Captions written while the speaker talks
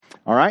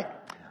All right,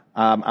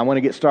 I want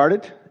to get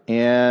started,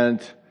 and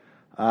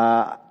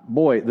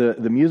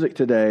the music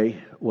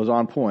today was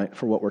on point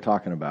for what we're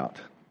talking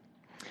about.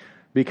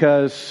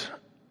 Because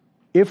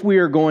if we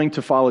are going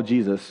to follow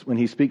Jesus, when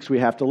he speaks, we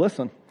have to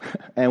listen.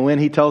 And when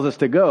he tells us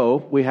to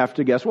go, we have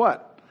to guess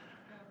what?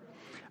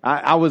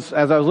 As I was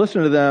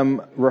listening to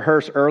them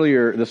rehearse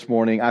earlier this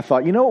morning, I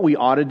thought, you know what we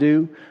ought to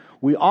do?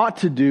 We ought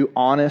to do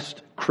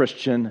honest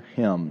Christian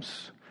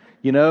hymns.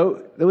 You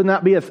know,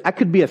 that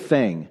could be a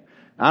thing.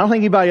 I don't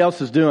think anybody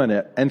else is doing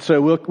it. And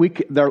so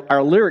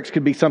our lyrics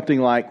could be something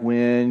like,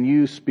 when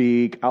you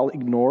speak, I'll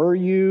ignore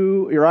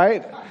you,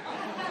 right?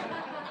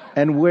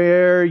 And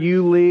where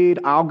you lead,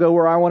 I'll go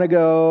where I want to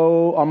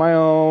go on my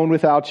own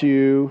without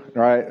you,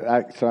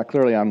 right? So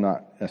clearly I'm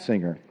not a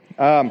singer.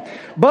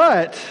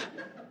 But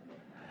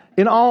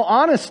in all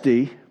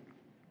honesty,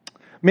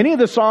 many of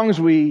the songs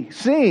we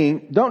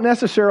sing don't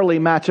necessarily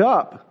match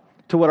up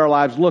to what our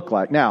lives look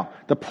like. Now,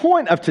 the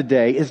point of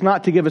today is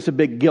not to give us a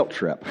big guilt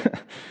trip.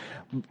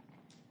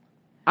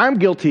 I'm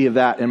guilty of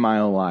that in my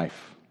own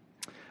life,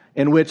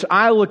 in which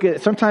I look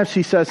at, sometimes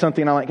he says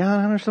something and I'm like, God,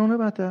 I don't know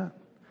about that.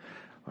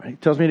 Or he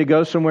tells me to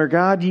go somewhere.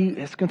 God,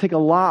 it's going to take a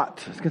lot.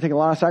 It's going to take a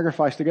lot of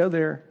sacrifice to go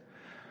there.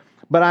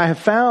 But I have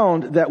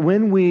found that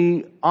when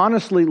we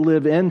honestly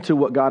live into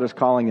what God is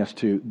calling us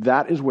to,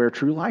 that is where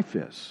true life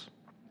is.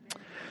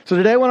 So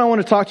today what I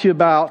want to talk to you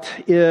about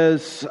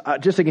is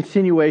just a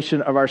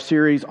continuation of our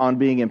series on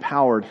being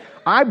empowered.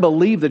 I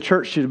believe the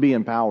church should be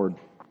empowered.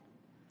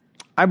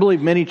 I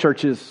believe many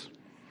churches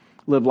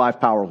live life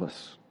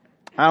powerless.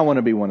 I don't want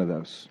to be one of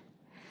those.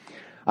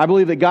 I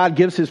believe that God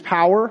gives his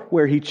power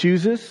where he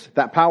chooses.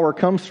 That power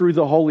comes through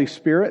the Holy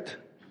Spirit.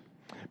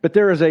 But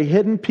there is a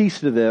hidden piece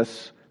to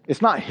this.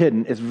 It's not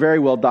hidden. It's very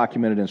well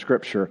documented in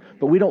Scripture.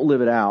 But we don't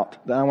live it out.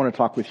 That I want to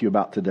talk with you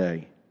about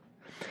today.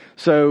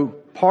 So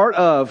part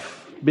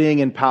of being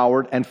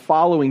empowered and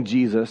following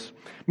Jesus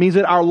means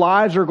that our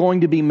lives are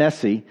going to be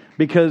messy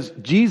because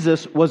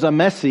Jesus was a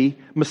messy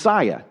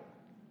Messiah.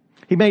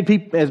 He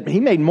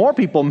made more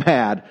people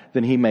mad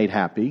than he made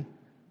happy.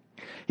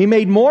 He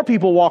made more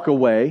people walk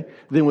away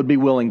than would be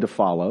willing to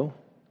follow.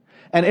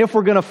 And if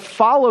we're going to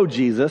follow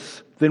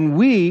Jesus, then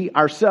we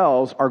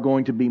ourselves are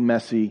going to be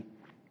messy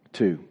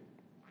too.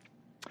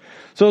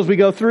 So as we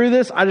go through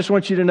this, I just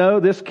want you to know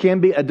this can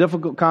be a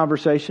difficult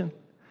conversation,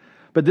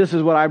 but this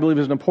is what I believe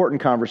is an important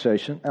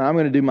conversation, and I'm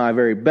going to do my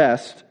very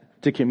best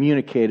to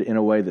communicate it in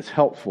a way that's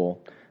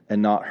helpful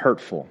and not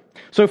hurtful.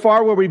 So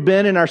far, where we've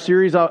been in our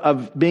series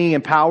of being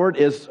empowered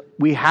is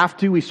we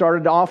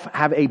started off,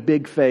 have a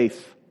big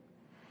faith.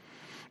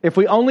 If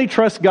we only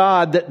trust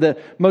God that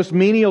the most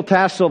menial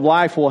tasks of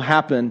life will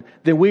happen,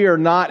 then we are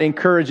not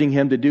encouraging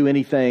him to do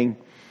anything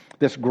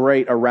that's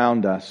great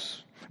around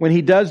us. When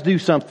he does do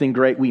something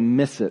great, we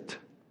miss it.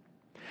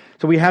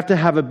 So we have to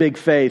have a big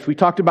faith. We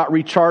talked about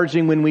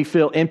recharging when we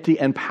feel empty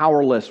and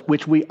powerless,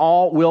 which we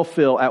all will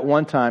feel at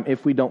one time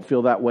if we don't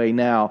feel that way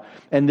now.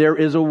 And there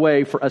is a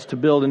way for us to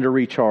build and to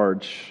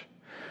recharge.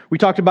 We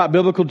talked about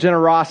biblical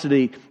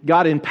generosity.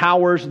 God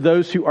empowers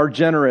those who are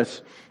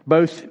generous,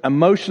 both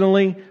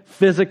emotionally,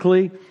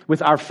 physically,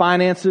 with our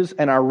finances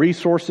and our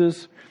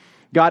resources.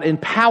 God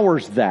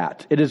empowers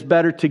that. It is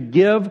better to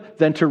give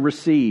than to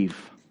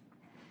receive.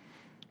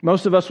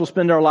 Most of us will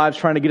spend our lives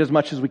trying to get as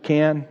much as we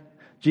can.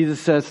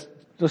 Jesus says,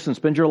 listen,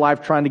 spend your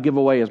life trying to give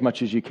away as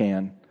much as you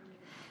can.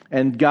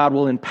 And God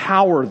will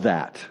empower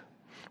that.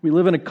 We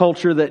live in a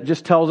culture that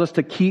just tells us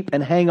to keep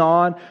and hang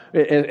on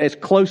as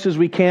close as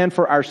we can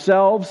for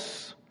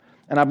ourselves.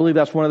 And I believe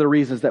that's one of the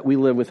reasons that we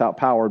live without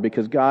power,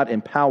 because God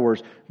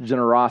empowers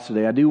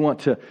generosity. I do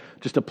want to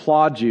just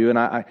applaud you, and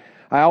I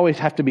always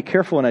have to be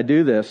careful when I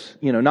do this,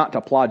 not to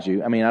applaud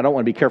you. I mean, I don't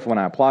want to be careful when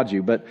I applaud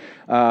you, but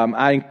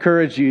I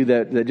encourage you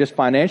that just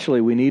financially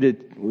we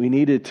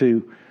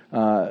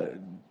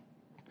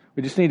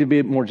just need to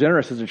be more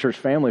generous as a church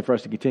family for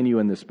us to continue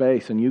in this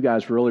space, and you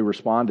guys really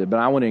responded. But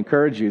I want to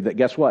encourage you that,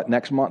 guess what?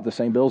 Next month, the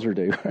same bills are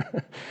due.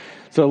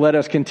 So let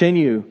us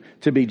continue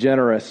to be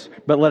generous,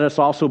 but let us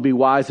also be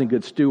wise and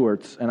good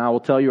stewards. And I will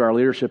tell you, our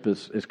leadership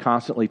is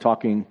constantly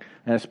talking,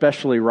 and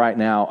especially right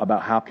now,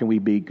 about how can we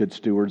be good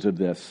stewards of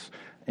this.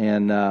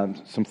 And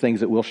some things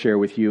that we'll share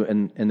with you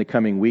in the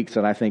coming weeks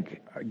that I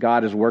think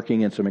God is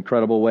working in some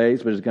incredible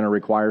ways, but is going to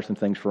require some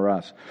things for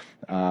us.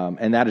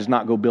 And that is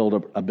not go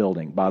build a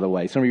building, by the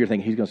way. Some of you are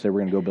thinking, he's going to say we're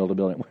going to go build a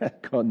building.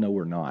 God, no,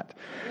 we're not.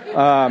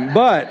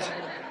 But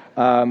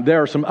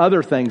there are some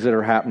other things that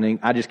are happening.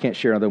 I just can't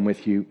share them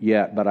with you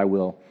yet, but I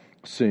will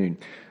soon.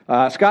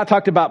 Scott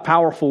talked about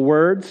powerful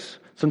words.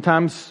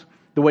 Sometimes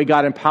the way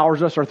God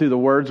empowers us are through the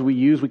words we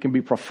use. We can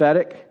be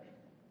prophetic.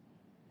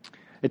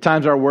 At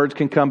times our words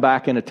can come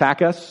back and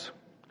attack us,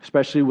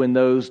 especially when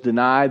those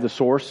deny the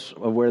source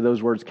of where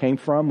those words came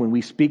from. When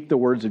we speak the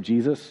words of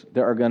Jesus,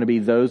 there are going to be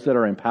those that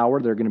are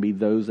empowered. There are going to be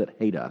those that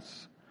hate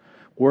us.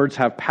 Words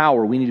have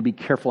power. We need to be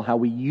careful how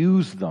we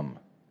use them.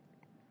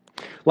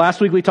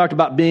 Last week we talked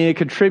about being a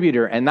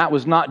contributor, and that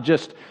was not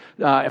just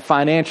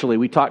financially.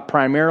 We talked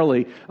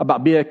primarily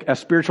about being a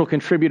spiritual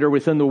contributor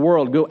within the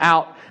world. Go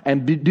out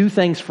and do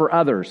things for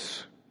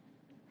others.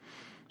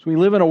 So we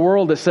live in a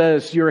world that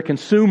says you're a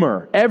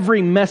consumer.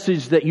 Every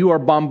message that you are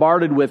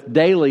bombarded with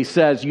daily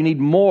says you need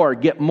more,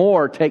 get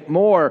more, take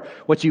more.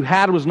 What you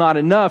had was not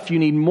enough. You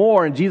need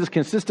more. And Jesus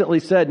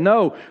consistently said,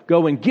 no,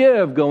 go and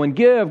give, go and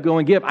give, go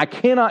and give. I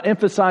cannot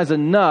emphasize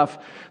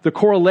enough the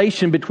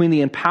correlation between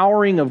the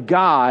empowering of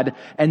God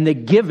and the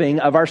giving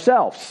of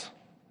ourselves.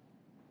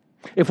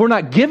 If we're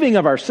not giving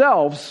of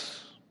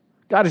ourselves,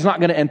 God is not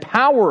going to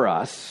empower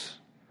us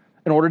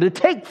in order to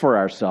take for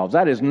ourselves.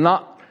 That is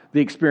not the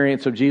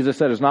experience of Jesus.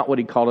 That is not what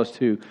He called us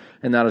to,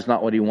 and that is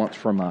not what He wants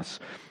from us.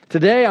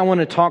 Today, I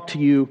want to talk to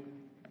you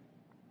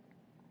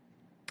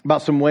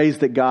about some ways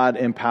that God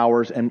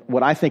empowers, and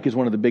what I think is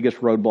one of the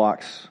biggest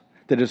roadblocks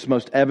that is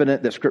most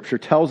evident that Scripture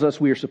tells us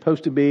we are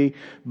supposed to be,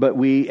 but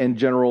we in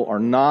general are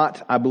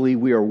not. I believe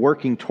we are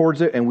working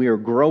towards it, and we are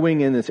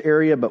growing in this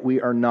area, but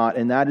we are not,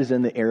 and that is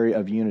in the area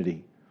of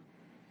unity.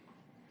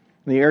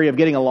 In the area of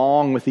getting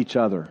along with each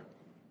other.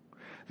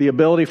 The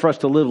ability for us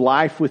to live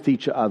life with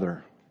each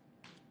other.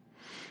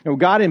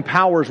 God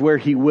empowers where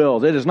He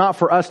wills. It is not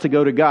for us to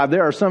go to God.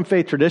 There are some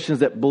faith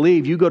traditions that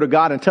believe you go to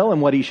God and tell Him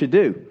what He should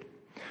do.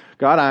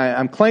 God,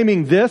 I'm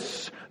claiming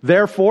this.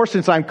 Therefore,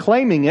 since I'm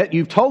claiming it,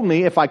 you've told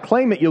me if I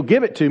claim it, you'll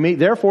give it to me.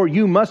 Therefore,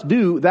 you must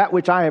do that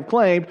which I have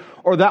claimed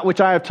or that which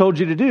I have told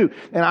you to do.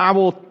 And I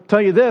will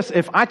tell you this,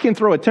 if I can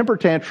throw a temper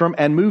tantrum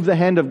and move the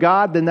hand of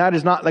God, then that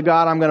is not the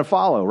God I'm going to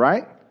follow,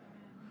 right?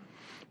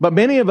 But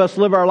many of us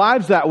live our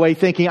lives that way,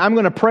 thinking, I'm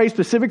going to pray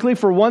specifically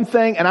for one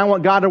thing, and I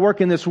want God to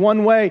work in this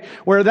one way,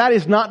 where that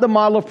is not the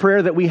model of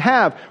prayer that we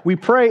have. We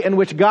pray in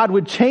which God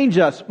would change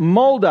us,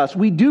 mold us.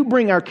 We do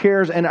bring our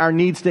cares and our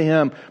needs to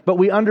Him, but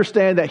we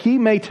understand that He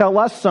may tell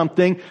us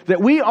something that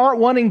we aren't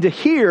wanting to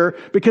hear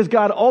because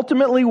God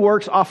ultimately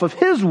works off of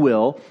His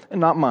will and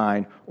not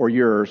mine or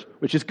yours,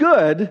 which is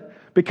good,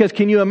 because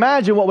can you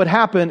imagine what would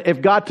happen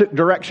if God took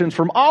directions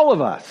from all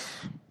of us?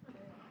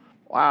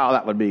 Wow,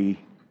 that would be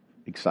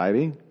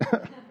exciting.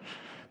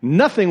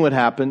 Nothing would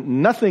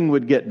happen. Nothing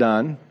would get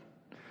done.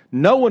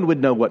 No one would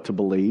know what to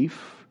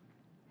believe.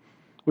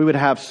 We would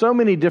have so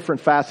many different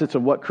facets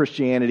of what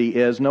Christianity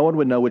is. No one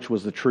would know which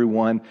was the true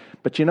one.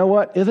 But you know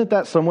what? Isn't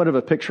that somewhat of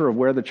a picture of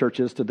where the church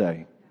is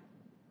today?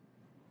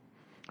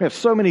 We have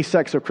so many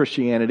sects of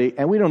Christianity,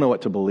 and we don't know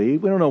what to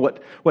believe. We don't know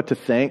what to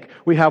think.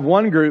 We have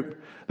one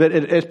group that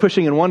is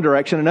pushing in one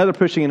direction, another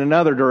pushing in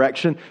another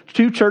direction.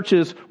 Two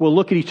churches will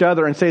look at each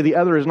other and say the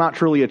other is not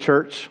truly a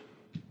church.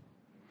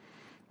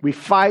 We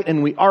fight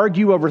and we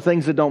argue over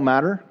things that don't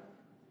matter.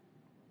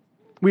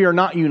 We are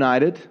not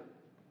united.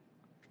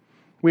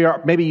 We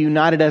are maybe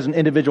united as an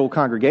individual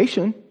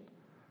congregation.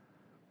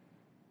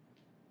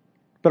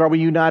 But are we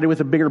united with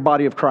a bigger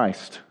body of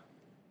Christ?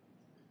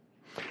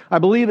 I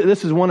believe that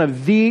this is one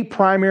of the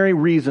primary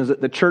reasons that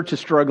the church is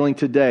struggling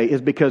today,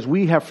 is because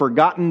we have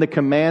forgotten the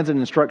commands and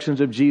instructions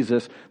of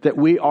Jesus that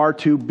we are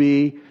to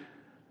be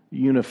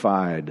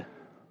unified.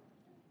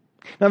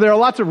 Now, there are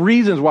lots of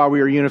reasons why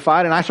we are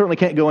unified, and I certainly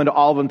can't go into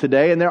all of them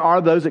today, and there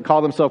are those that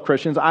call themselves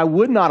Christians I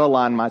would not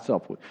align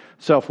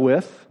myself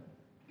with.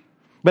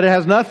 But it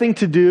has nothing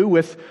to do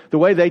with the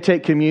way they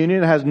take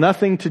communion. It has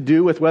nothing to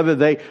do with whether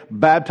they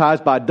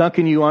baptize by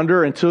dunking you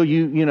under until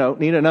you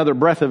need another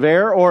breath of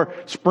air, or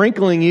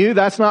sprinkling you.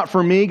 That's not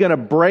for me going to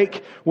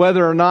break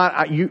whether or not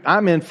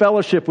I'm in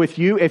fellowship with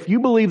you. If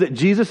you believe that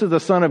Jesus is the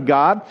Son of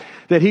God,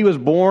 that He was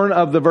born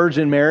of the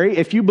Virgin Mary,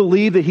 if you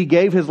believe that He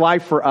gave His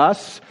life for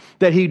us,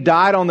 that He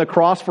died on the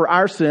cross for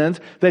our sins,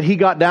 that He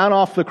got down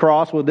off the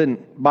cross, well,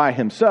 didn't by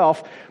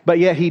Himself, but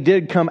yet He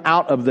did come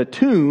out of the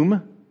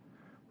tomb,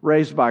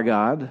 raised by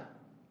God.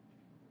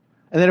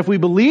 And that if we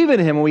believe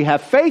in Him and we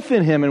have faith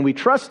in Him and we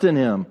trust in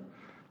Him,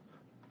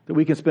 that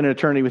we can spend an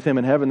eternity with Him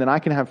in heaven, then I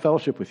can have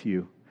fellowship with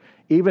you.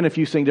 Even if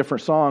you sing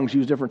different songs,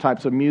 use different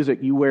types of music,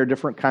 you wear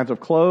different kinds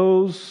of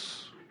clothes,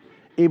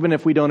 even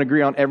if we don't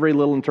agree on every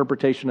little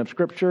interpretation of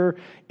Scripture,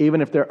 even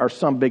if there are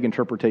some big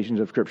interpretations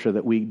of Scripture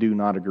that we do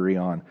not agree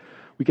on,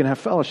 we can have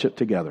fellowship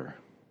together.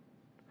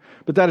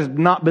 But that has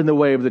not been the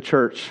way of the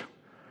church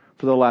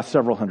for the last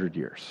several hundred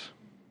years.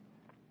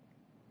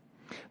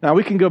 Now,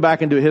 we can go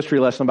back and do a history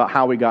lesson about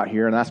how we got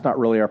here, and that's not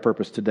really our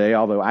purpose today,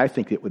 although I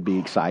think it would be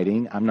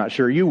exciting. I'm not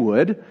sure you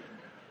would.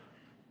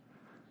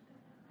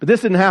 But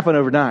this didn't happen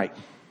overnight.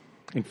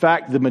 In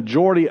fact, the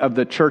majority of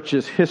the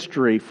church's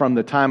history from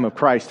the time of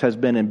Christ has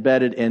been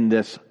embedded in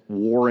this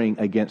warring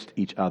against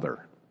each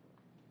other.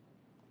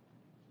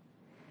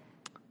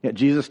 Yet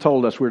Jesus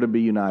told us we're to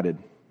be united.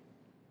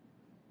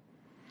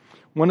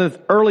 One of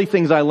the early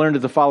things I learned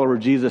as a follower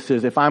of Jesus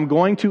is if I'm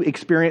going to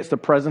experience the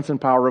presence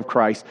and power of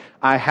Christ,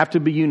 I have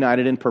to be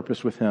united in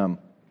purpose with Him.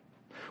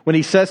 When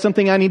He says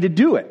something, I need to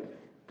do it.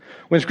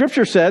 When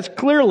Scripture says,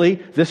 clearly,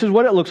 this is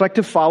what it looks like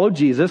to follow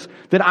Jesus,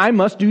 then I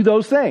must do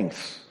those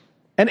things.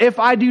 And if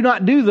I do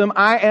not do them,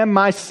 I am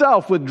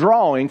myself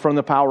withdrawing from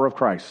the power of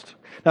Christ.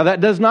 Now, that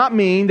does not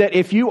mean that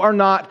if you are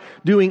not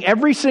doing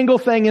every single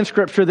thing in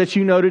Scripture that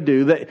you know to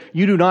do, that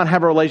you do not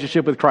have a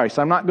relationship with Christ.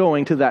 I'm not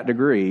going to that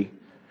degree.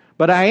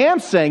 But I am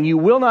saying you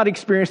will not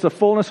experience the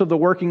fullness of the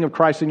working of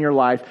Christ in your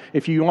life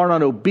if you are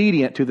not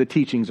obedient to the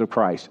teachings of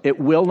Christ. It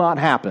will not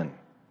happen.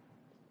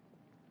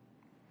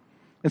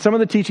 And some of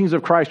the teachings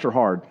of Christ are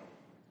hard.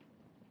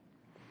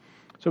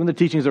 Some of the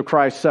teachings of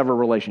Christ sever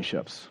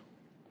relationships.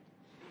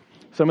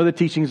 Some of the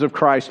teachings of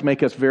Christ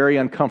make us very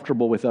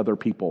uncomfortable with other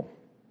people,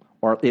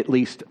 or at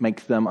least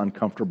makes them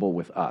uncomfortable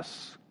with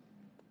us.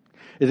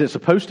 Is it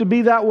supposed to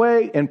be that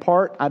way? In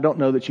part, I don't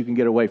know that you can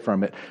get away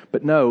from it.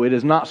 But no, it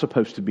is not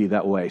supposed to be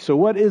that way. So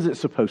what is it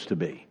supposed to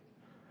be?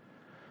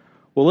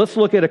 Well, let's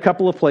look at a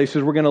couple of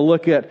places. We're going to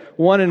look at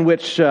one in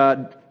which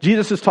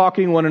Jesus is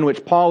talking, one in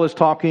which Paul is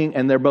talking,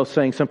 and they're both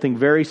saying something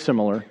very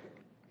similar.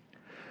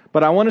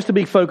 But I want us to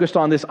be focused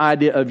on this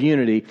idea of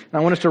unity. And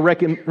I want us to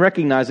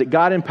recognize that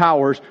God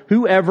empowers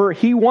whoever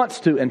He wants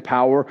to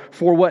empower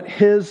for what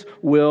His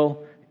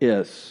will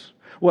is.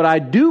 What I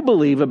do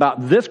believe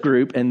about this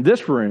group and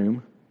this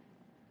room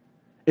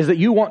is that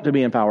you want to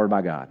be empowered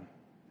by God.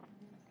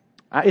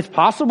 It's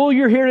possible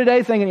you're here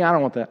today thinking, I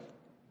don't want that.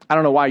 I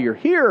don't know why you're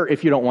here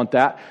if you don't want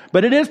that,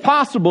 but it is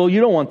possible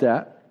you don't want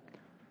that.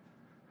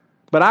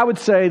 But I would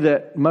say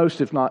that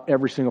most, if not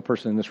every single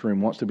person in this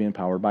room wants to be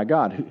empowered by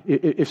God.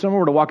 If someone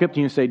were to walk up to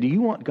you and say, do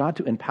you want God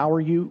to empower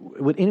you?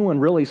 Would anyone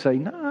really say,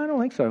 no, I don't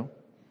think so.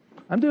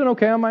 I'm doing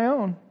okay on my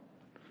own.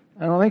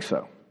 I don't think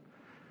so.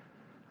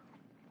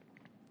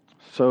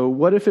 So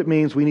what if it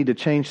means we need to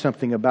change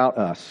something about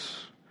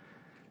us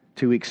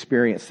to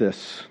experience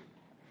this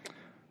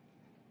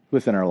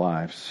within our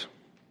lives?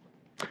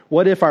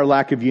 What if our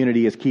lack of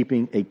unity is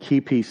keeping a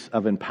key piece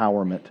of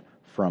empowerment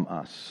from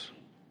us?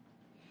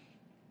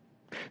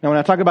 Now, when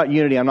I talk about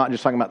unity, I'm not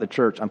just talking about the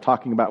church. I'm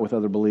talking about with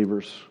other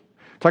believers.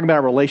 I'm talking about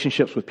our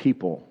relationships with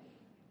people.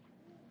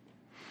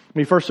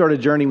 When we first started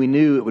a journey, we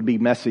knew it would be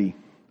messy.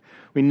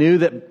 We knew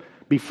that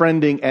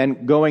befriending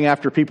and going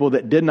after people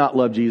that did not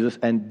love Jesus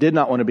and did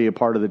not want to be a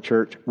part of the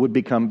church would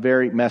become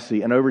very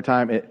messy. And over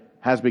time, it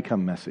has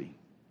become messy.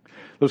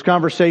 Those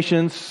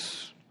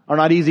conversations are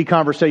not easy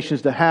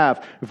conversations to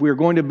have. If we are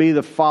going to be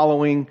the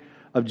following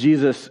of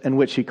Jesus in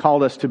which He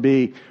called us to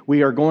be,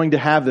 we are going to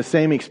have the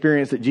same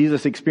experience that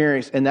Jesus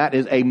experienced, and that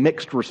is a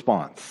mixed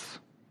response.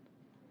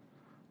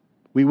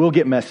 We will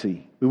get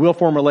messy. We will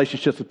form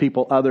relationships with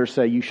people others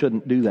say, you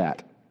shouldn't do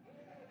that.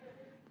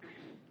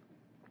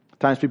 At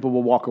times people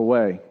will walk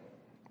away.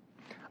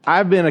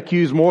 I've been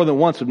accused more than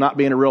once of not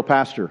being a real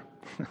pastor.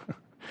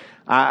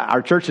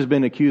 Our church has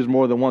been accused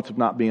more than once of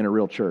not being a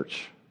real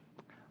church.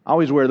 I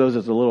always wear those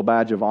as a little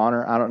badge of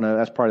honor. I don't know,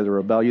 that's part of the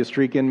rebellious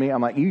streak in me.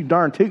 I'm like, you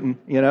darn tootin',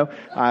 you know.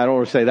 I don't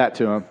want to say that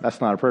to them.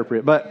 That's not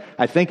appropriate, but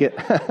I think it.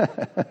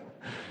 If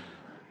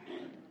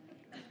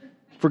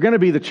we're going to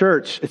be the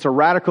church, it's a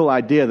radical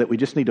idea that we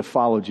just need to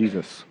follow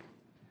Jesus.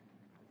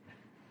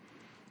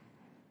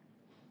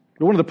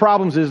 But one of the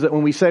problems is that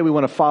when we say we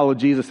want to follow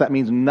Jesus, that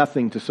means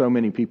nothing to so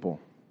many people.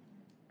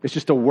 It's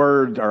just a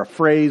word or a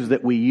phrase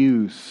that we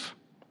use.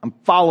 I'm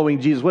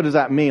following Jesus. What does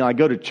that mean? I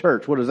go to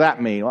church. What does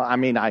that mean? Well, I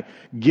mean, I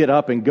get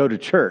up and go to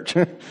church.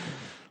 That's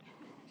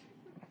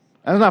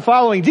not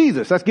following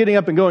Jesus. That's getting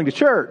up and going to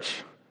church.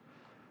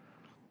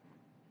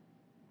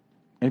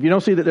 And if you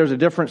don't see that there's a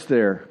difference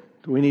there,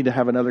 we need to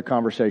have another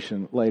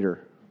conversation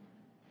later.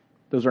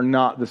 Those are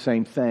not the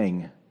same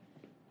thing.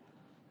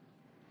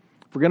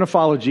 If we're going to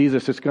follow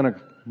Jesus, it's going to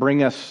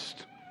bring us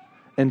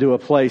into a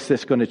place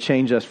that's going to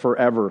change us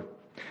forever.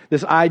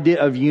 This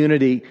idea of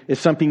unity is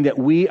something that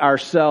we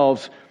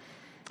ourselves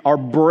are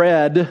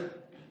bred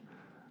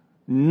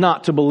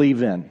not to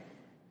believe in.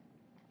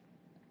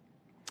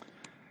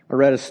 I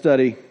read a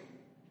study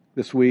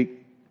this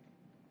week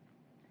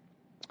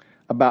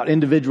about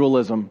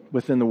individualism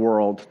within the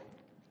world.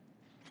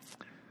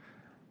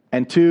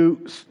 And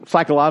two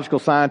psychological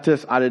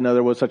scientists, I didn't know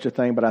there was such a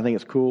thing, but I think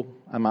it's cool.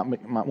 I might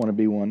want to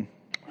be one.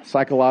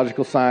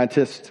 Psychological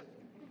scientist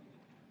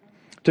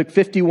took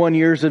 51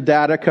 years of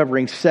data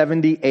covering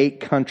 78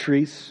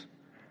 countries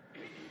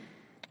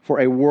for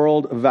a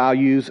world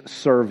values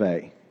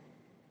survey.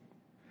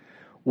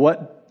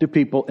 What do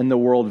people in the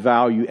world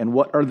value, and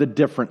what are the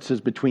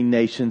differences between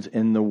nations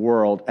in the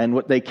world? And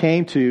what they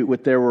came to,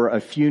 there were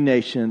a few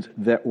nations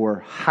that were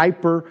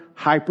hyper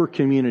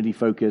community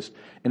focused,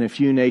 and a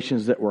few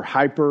nations that were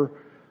hyper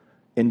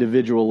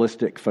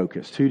individualistic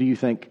focused. Who do you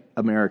think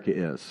America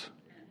is?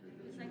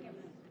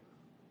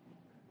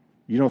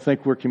 You don't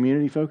think we're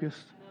community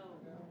focused?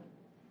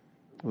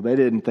 Well, they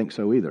didn't think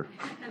so either.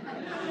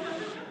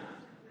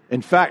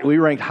 In fact, we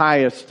ranked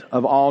highest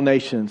of all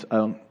nations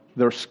on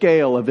their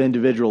scale of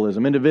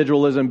individualism.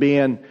 Individualism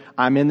being,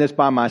 I'm in this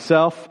by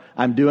myself,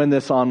 I'm doing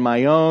this on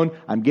my own,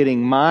 I'm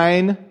getting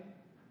mine.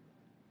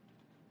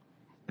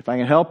 If I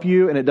can help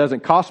you and it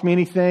doesn't cost me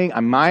anything, I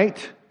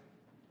might.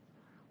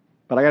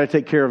 But I got to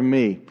take care of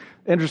me.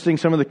 Interesting,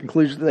 some of the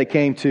conclusions that they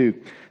came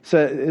to.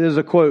 So there's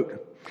a quote.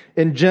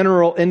 In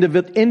general,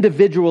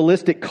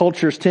 individualistic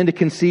cultures tend to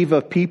conceive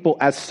of people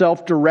as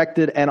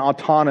self-directed and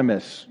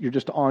autonomous. You're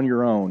just on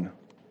your own.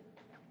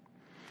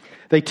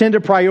 They tend to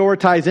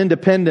prioritize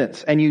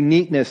independence and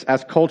uniqueness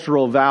as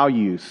cultural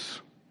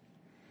values.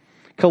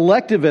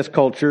 Collectivist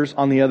cultures,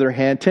 on the other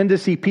hand, tend to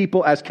see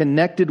people as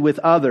connected with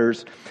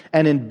others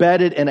and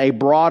embedded in a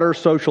broader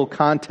social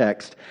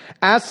context.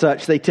 As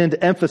such, they tend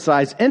to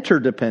emphasize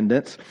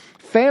interdependence,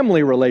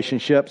 family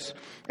relationships,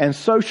 and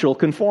social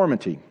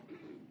conformity.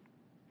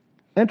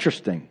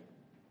 Interesting.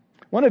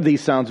 One of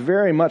these sounds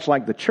very much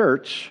like the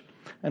church,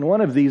 and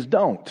one of these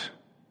don't.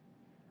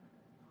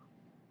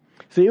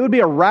 See, it would be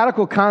a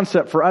radical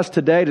concept for us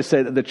today to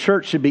say that the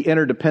church should be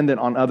interdependent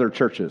on other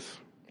churches.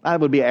 That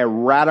would be a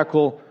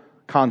radical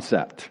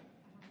concept.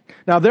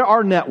 Now, there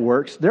are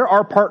networks, there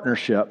are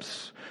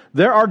partnerships,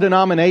 there are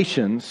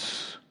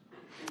denominations,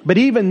 but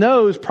even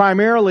those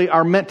primarily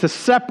are meant to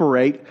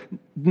separate,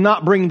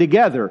 not bring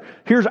together.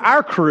 Here's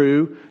our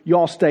crew,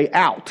 y'all stay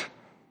out.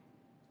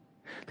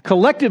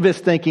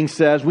 Collectivist thinking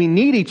says we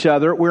need each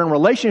other, we're in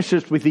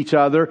relationships with each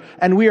other,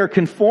 and we are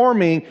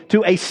conforming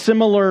to a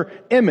similar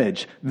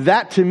image.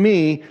 That, to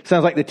me,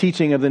 sounds like the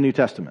teaching of the New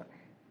Testament.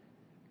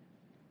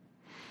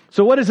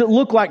 So what does it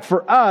look like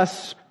for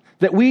us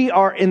that we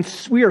are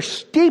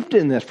steeped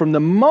in this from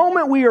the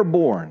moment we are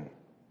born?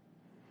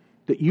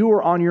 That you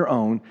are on your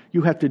own.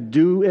 You have to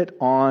do it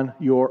on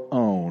your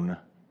own.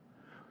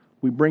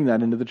 We bring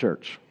that into the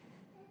church.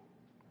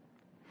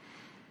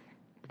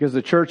 Because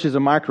the church is a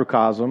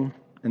microcosm,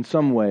 in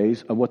some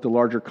ways, of what the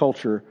larger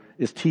culture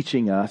is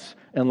teaching us,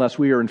 unless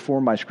we are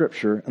informed by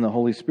Scripture and the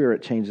Holy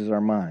Spirit changes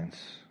our minds.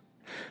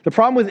 The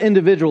problem with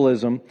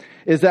individualism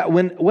is that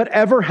when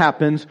whatever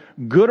happens,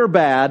 good or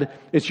bad,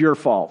 it's your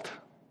fault.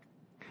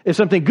 If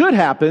something good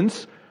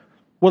happens,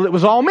 well, it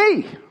was all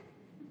me.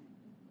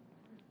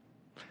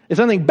 If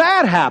something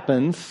bad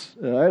happens,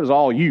 it was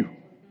all you.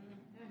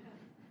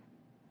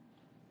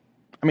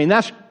 I mean,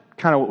 that's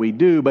kind of what we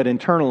do, but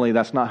internally,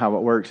 that's not how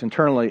it works.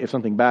 Internally, if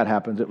something bad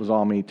happens, it was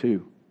all me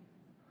too.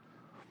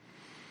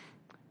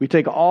 We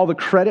take all the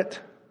credit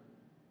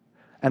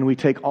and we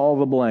take all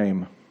the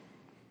blame.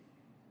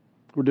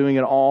 We're doing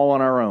it all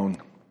on our own.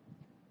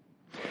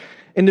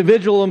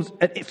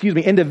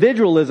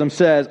 Individualism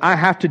says, I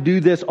have to do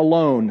this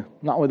alone,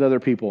 not with other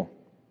people.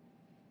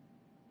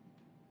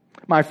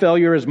 My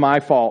failure is my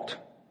fault.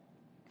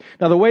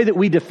 Now, the way that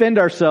we defend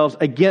ourselves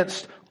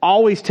against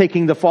always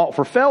taking the fault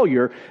for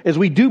failure is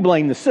we do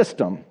blame the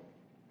system.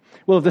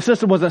 Well, if the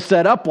system wasn't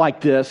set up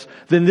like this,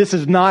 then this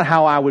is not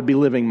how I would be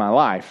living my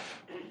life.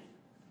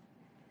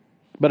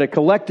 But a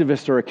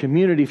collectivist or a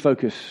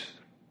community-focused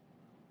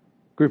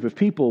group of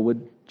people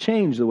would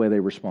change the way they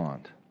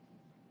respond.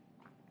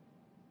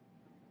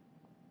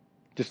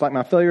 Just like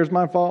my failure is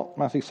my fault,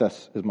 my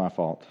success is my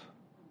fault.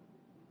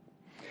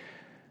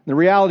 The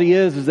reality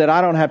is that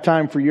I don't have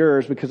time for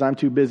yours because I'm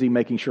too busy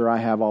making sure I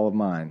have all of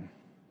mine.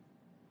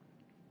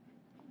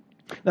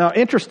 Now,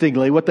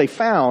 interestingly, what they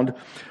found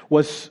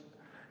was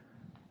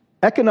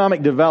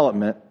economic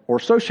development or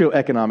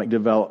socioeconomic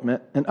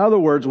development. In other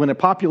words, when a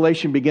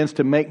population begins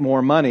to make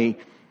more money,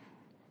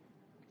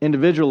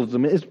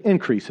 individualism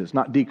increases,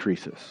 not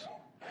decreases.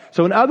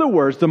 So in other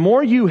words, the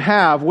more you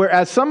have,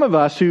 whereas some of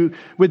us who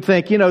would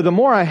think, the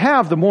more I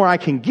have, the more I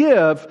can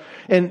give.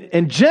 And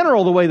in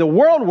general, the way the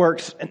world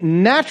works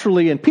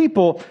naturally in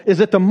people is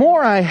that the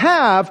more I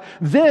have,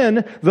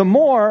 then the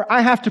more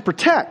I have to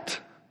protect.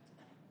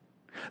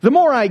 The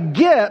more I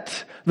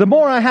get, the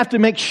more I have to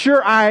make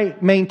sure I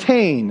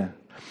maintain.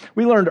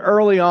 We learned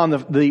early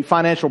on the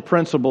financial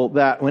principle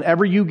that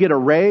whenever you get a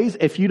raise,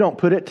 if you don't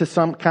put it to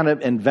some kind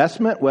of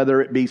investment, whether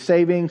it be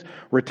savings,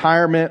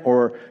 retirement,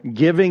 or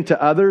giving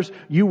to others,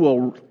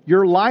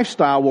 your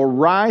lifestyle will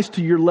rise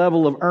to your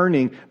level of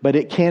earning, but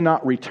it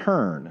cannot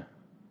return.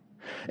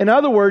 In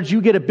other words,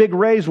 you get a big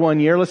raise one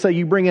year. Let's say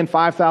you bring in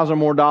 $5,000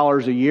 more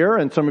a year,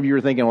 and some of you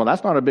are thinking, well,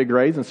 that's not a big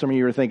raise, and some of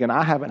you are thinking,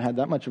 I haven't had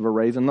that much of a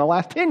raise in the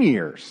last 10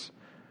 years.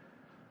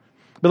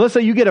 But let's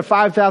say you get a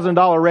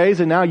 $5,000 raise,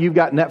 and now you've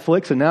got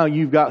Netflix, and now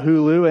you've got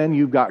Hulu, and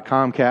you've got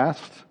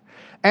Comcast,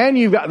 and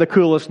you've got the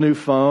coolest new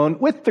phone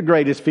with the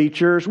greatest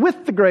features,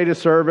 with the greatest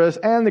service,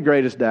 and the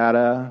greatest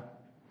data.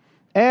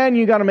 And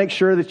you got to make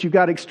sure that you've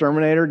got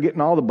Exterminator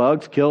getting all the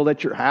bugs killed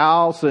at your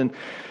house. And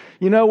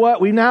you know what?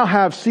 We now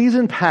have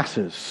season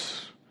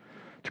passes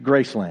to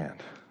Graceland.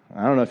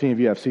 I don't know if any of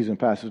you have season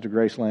passes to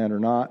Graceland or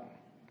not,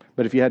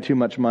 but if you had too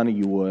much money,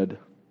 you would.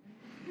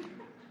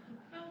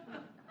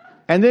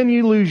 And then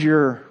you lose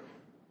your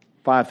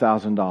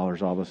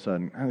 $5,000 all of a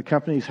sudden. And the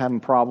company's having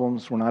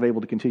problems. We're not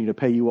able to continue to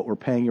pay you what we're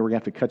paying you. We're going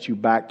to have to cut you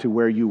back to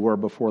where you were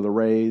before the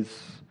raise.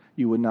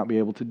 You would not be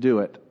able to do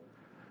it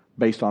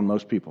based on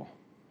most people.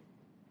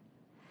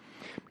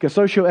 Because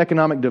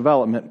socioeconomic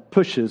development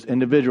pushes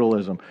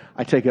individualism.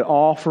 I take it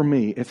all for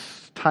me.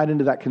 It's tied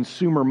into that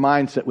consumer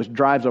mindset which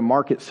drives a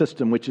market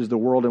system, which is the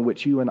world in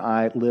which you and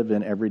I live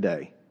in every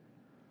day.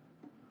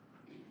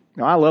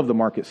 Now, I love the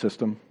market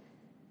system.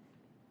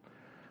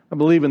 I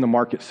believe in the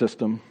market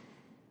system,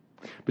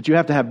 but you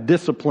have to have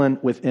discipline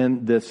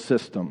within this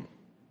system.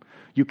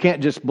 You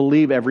can't just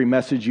believe every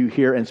message you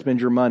hear and spend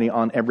your money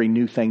on every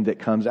new thing that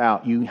comes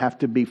out. You have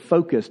to be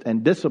focused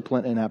and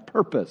disciplined and have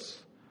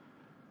purpose.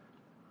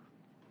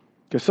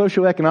 Because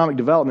socioeconomic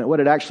development, what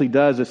it actually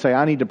does is say,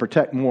 I need to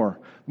protect more.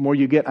 The more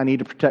you get, I need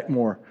to protect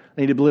more.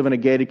 I need to live in a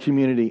gated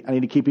community. I need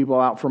to keep people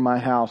out from my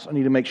house. I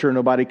need to make sure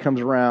nobody comes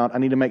around. I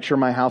need to make sure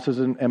my house is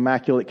in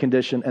immaculate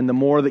condition. And the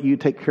more that you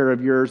take care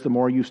of yours, the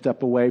more you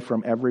step away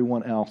from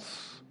everyone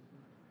else.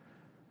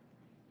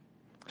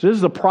 So this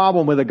is the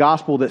problem with a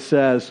gospel that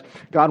says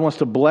God wants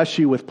to bless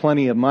you with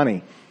plenty of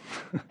money.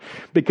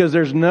 Because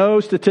there's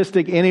no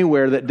statistic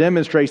anywhere that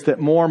demonstrates that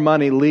more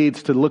money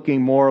leads to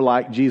looking more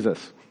like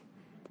Jesus.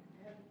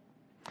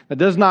 It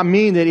does not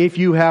mean that if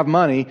you have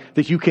money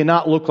that you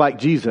cannot look like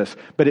Jesus.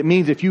 But it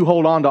means if you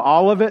hold on to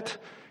all of it,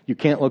 you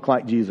can't look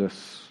like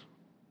Jesus.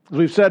 As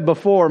we've said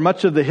before,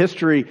 much of the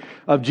history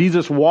of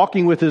Jesus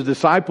walking with His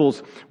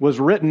disciples was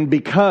written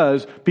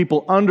because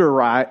people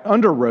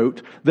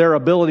underwrote their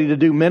ability to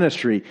do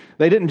ministry.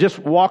 They didn't just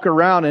walk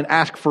around and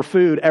ask for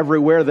food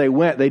everywhere they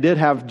went. They did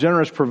have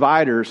generous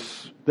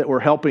providers that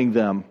were helping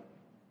them.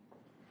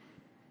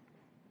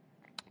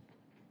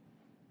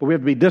 But we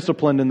have to be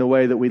disciplined in the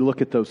way that we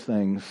look at those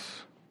things.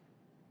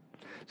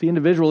 See,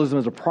 individualism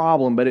is a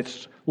problem, but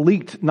it's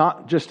leaked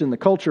not just in the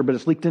culture, but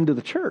it's leaked into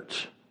the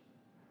church.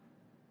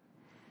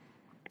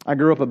 I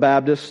grew up a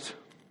Baptist.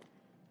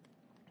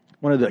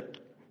 One of the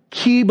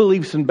key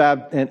beliefs in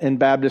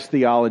Baptist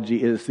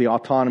theology is the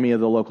autonomy of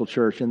the local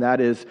church, and that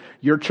is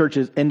your church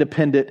is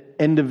independent,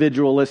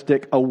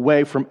 individualistic,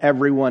 away from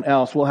everyone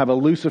else. We'll have a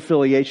loose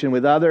affiliation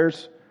with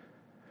others,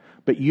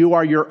 but you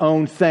are your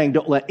own thing.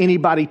 Don't let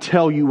anybody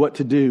tell you what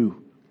to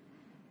do.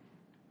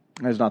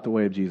 That is not the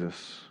way of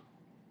Jesus.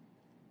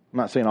 I'm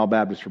not saying all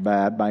Baptists are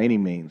bad by any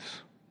means.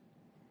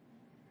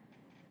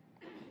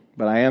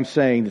 But I am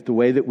saying that the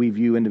way that we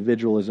view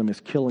individualism is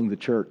killing the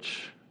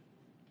church.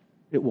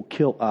 It will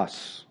kill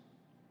us.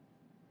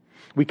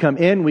 We come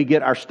in, we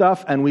get our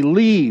stuff, and we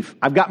leave.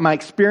 I've got my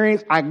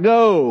experience. I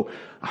go.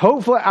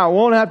 Hopefully, I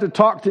won't have to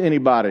talk to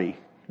anybody.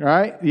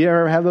 Right? You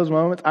ever have those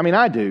moments? I mean,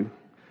 I do.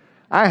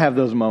 I have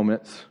those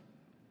moments.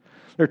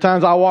 There are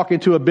times I walk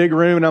into a big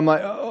room and I'm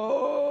like,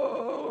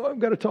 oh, I've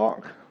got to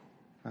talk.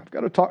 I've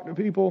got to talk to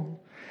people.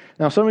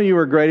 Now, some of you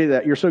are great at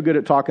that. You're so good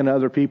at talking to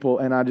other people,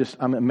 and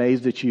I'm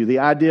amazed at you. The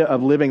idea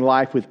of living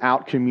life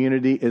without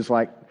community is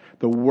like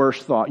the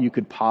worst thought you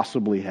could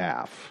possibly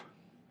have.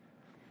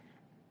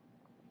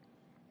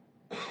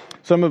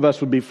 Some of us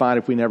would be fine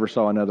if we never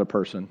saw another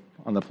person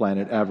on the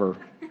planet ever.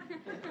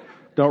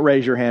 Don't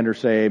raise your hand or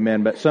say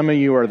amen, but some of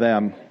you are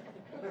them.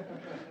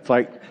 It's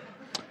like,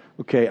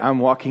 okay, I'm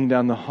walking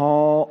down the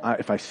hall.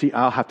 If I see,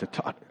 I'll have to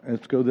talk.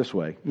 Let's go this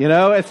way.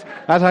 That's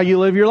how you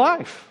live your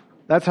life.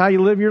 That's how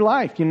you live your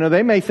life.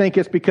 They may think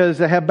it's because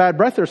they have bad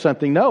breath or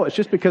something. No, it's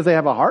just because they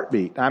have a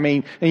heartbeat. I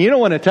mean, and you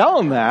don't want to tell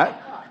them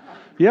that.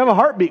 You have a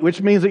heartbeat,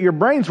 which means that your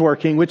brain's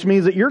working, which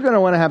means that you're going to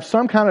want to have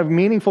some kind of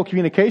meaningful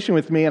communication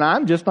with me, and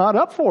I'm just not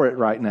up for it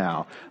right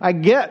now. I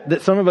get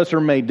that some of us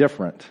are made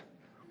different.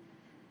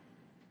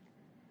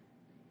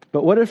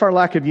 But what if our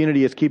lack of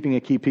unity is keeping a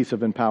key piece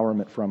of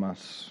empowerment from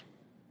us?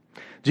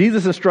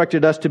 Jesus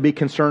instructed us to be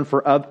concerned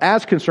for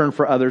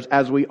others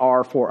as we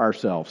are for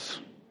ourselves.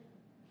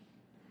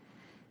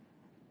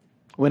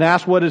 When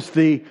asked what is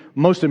the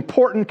most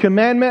important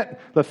commandment,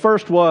 the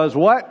first was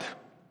what?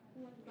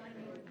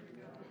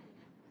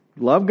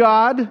 Love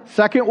God.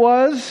 Second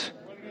was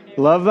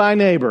love thy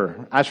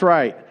neighbor. That's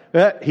right.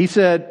 He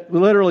said,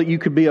 literally, you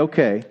could be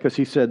okay, because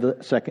he said the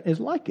second is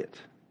like it.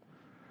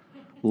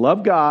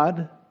 Love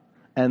God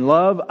and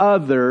love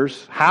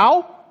others.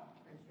 How?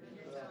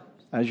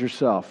 As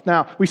yourself.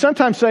 Now, we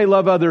sometimes say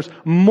love others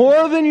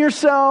more than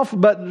yourself,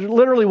 but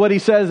literally what he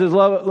says is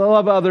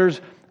love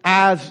others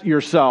as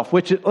yourself,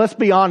 which, let's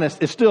be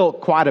honest, is still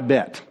quite a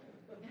bit.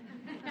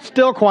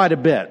 Still quite a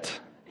bit.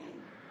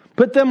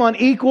 Put them on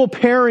equal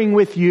pairing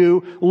with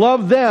you.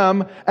 Love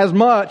them as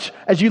much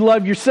as you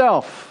love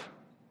yourself.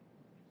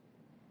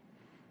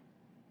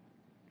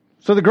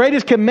 So the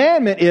greatest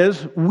commandment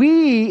is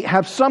we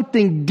have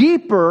something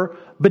deeper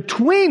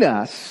between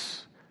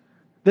us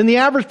than the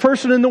average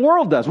person in the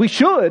world does. We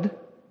should.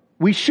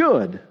 We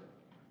should.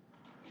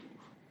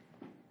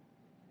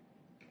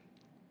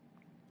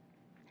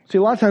 See,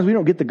 a lot of times we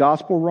don't get the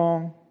gospel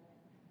wrong.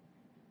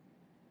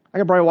 I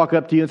could probably walk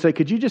up to you and say,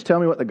 could you just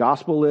tell me what the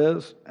gospel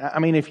is? I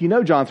mean, if you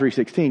know John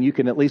 3:16, you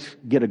can at least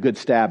get a good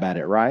stab at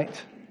it, right?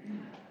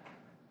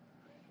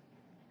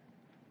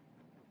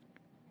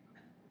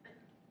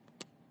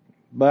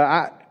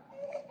 But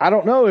I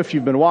don't know if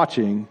you've been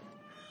watching,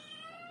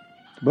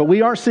 but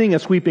we are seeing a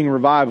sweeping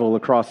revival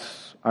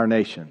across our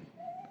nation.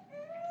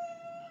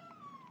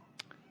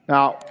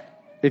 Now,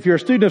 if you're a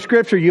student of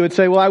Scripture, you would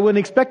say, well, I wouldn't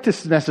expect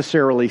to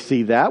necessarily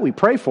see that. We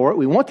pray for it.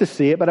 We want to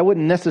see it, but I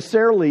wouldn't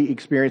necessarily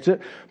experience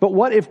it. But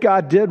what if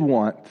God did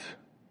want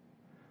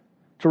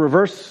to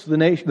reverse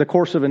the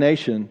course of a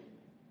nation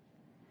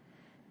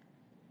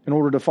in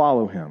order to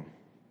follow Him?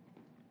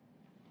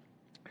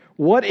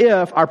 What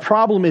if our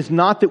problem is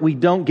not that we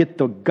don't get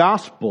the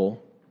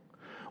gospel?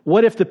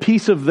 What if the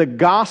piece of the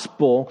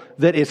gospel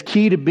that is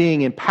key to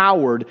being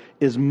empowered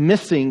is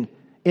missing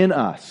in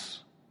us?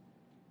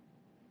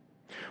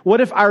 What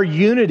if our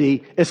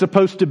unity is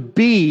supposed to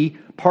be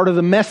part of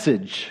the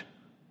message?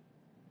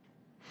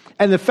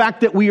 And the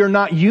fact that we are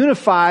not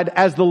unified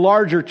as the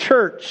larger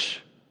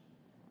church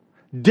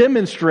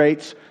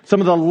demonstrates some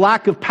of the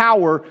lack of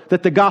power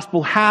that the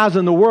gospel has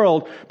in the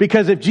world.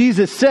 Because if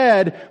Jesus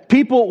said,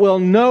 people will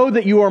know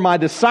that you are my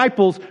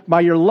disciples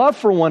by your love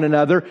for one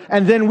another,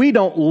 and then we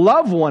don't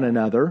love one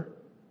another,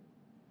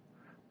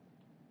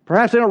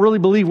 perhaps they don't really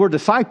believe we're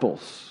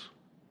disciples.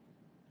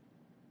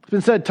 It's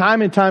been said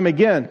time and time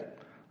again,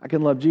 I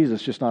can love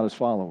Jesus, just not his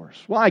followers.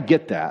 Well, I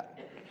get that.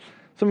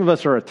 Some of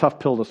us are a tough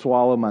pill to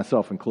swallow,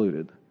 myself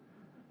included.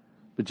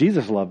 But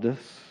Jesus loved us.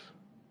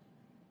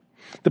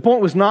 The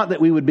point was not that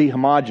we would be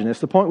homogenous.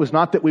 The point was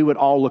not that we would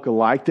all look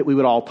alike, that we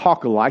would all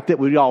talk alike, that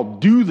we would all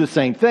do the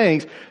same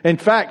things. In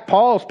fact,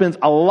 Paul spends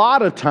a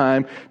lot of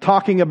time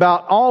talking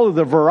about all of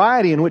the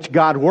variety in which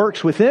God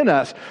works within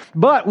us.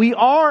 But we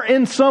are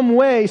in some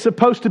way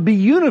supposed to be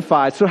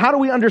unified. So how do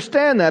we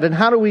understand that? And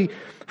how do we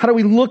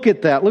look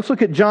at that? Let's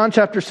look at John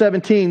chapter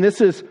 17. This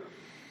is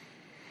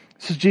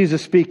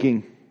Jesus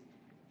speaking.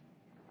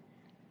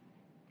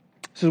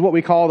 This is what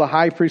we call the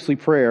high priestly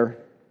prayer.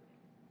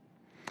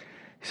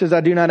 He says,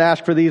 I do not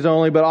ask for these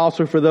only, but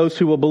also for those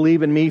who will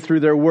believe in me through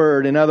their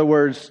word. In other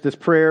words, this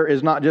prayer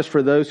is not just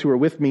for those who are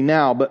with me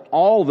now, but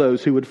all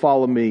those who would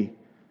follow me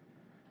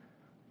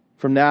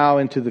from now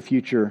into the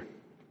future.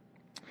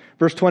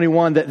 Verse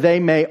 21, that they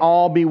may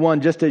all be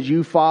one, just as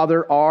you,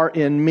 Father, are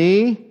in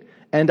me,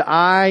 and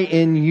I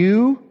in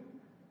you,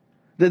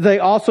 that they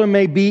also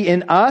may be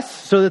in us,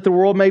 so that the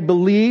world may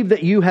believe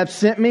that you have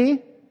sent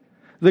me.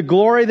 The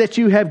glory that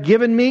you have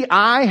given me,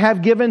 I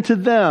have given to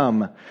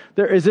them.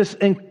 There is this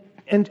an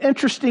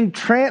interesting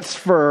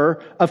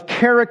transfer of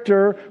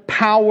character,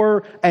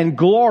 power, and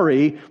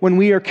glory when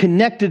we are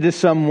connected to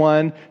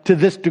someone to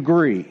this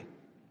degree.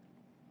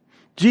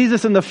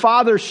 Jesus and the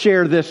Father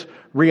share this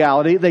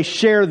reality. They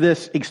share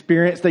this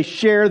experience. They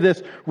share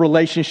this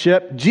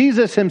relationship.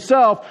 Jesus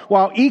himself,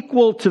 while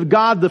equal to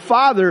God the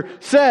Father,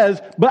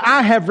 says, but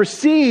I have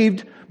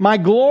received my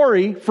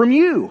glory from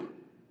you.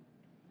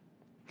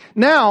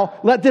 Now,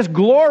 let this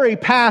glory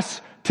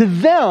pass to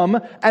them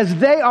as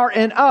they are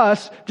in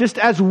us, just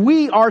as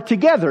we are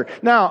together.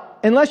 Now,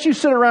 unless you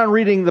sit around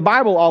reading the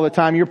Bible all the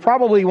time, you're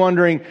probably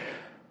wondering,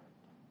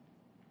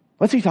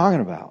 what's he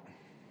talking about?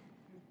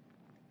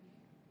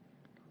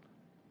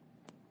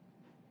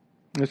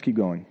 Let's keep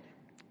going.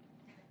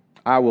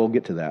 I will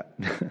get to that.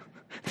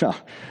 No,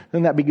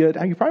 wouldn't that be good?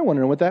 You're probably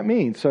wondering what that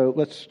means. So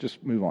let's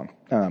just move on.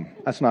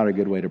 That's not a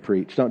good way to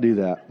preach. Don't do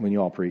that when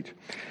you all preach.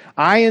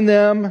 I in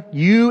them,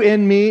 you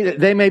in me, that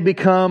they may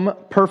become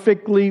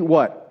perfectly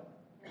what?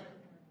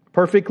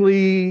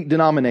 Perfectly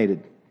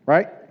denominated,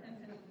 right?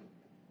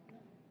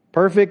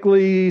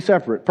 Perfectly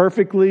separate.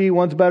 Perfectly,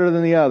 one's better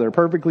than the other.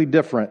 Perfectly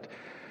different.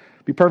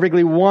 Be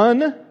perfectly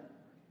one,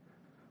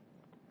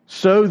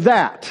 so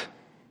that.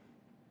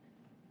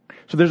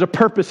 So there's a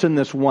purpose in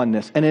this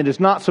oneness. And it is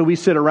not so we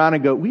sit around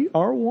and go, we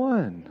are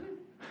one.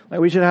 Like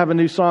we should have a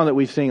new song that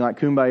we sing like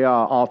Kumbaya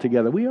all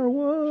together. We are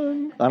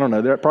one. I don't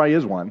know. There probably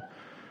is one.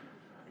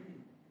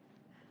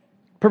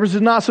 Purpose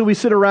is not so we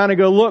sit around and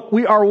go, look,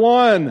 we are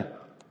one.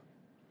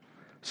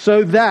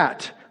 So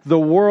that the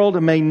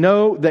world may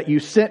know that you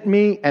sent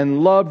me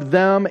and loved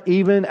them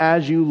even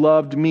as you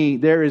loved me.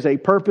 There is a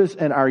purpose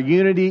in our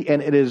unity,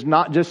 and it is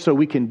not just so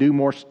we can do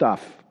more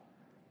stuff.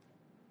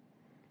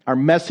 Our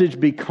message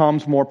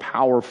becomes more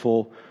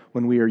powerful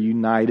when we are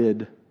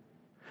united,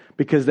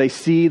 because they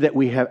see that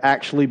we have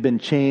actually been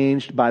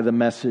changed by the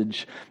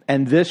message.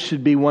 And this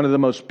should be one of the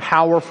most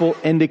powerful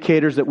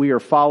indicators that we are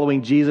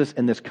following Jesus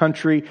in this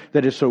country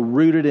that is so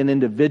rooted in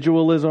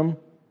individualism.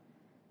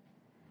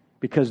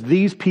 Because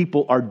these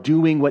people are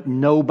doing what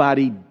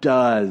nobody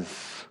does.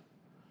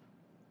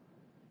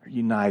 They're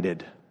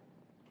united.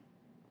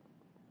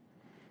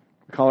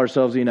 We call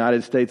ourselves the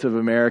United States of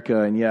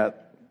America, and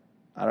yet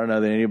I don't know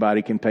that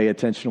anybody can pay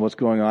attention to what's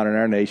going on in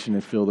our nation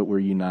and feel that we're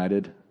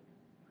united.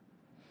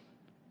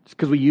 Just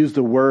because we use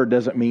the word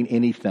doesn't mean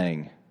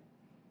anything.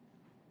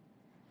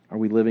 Are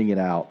we living it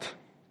out?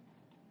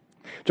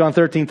 John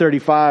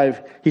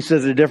 13:35, he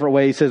says it a different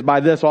way. He says, by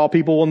this all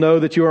people will know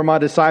that you are my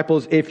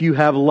disciples if you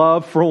have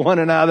love for one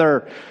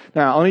another.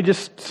 Now, let me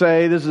just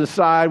say, this is a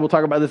side. We'll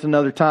talk about this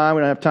another time.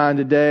 We don't have time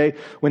today.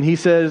 When he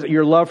says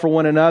your love for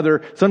one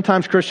another,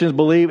 sometimes Christians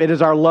believe it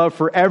is our love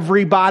for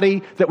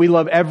everybody, that we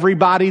love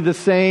everybody the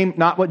same.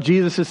 Not what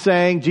Jesus is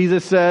saying.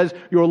 Jesus says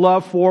your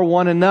love for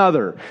one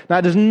another. Now,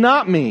 it does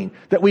not mean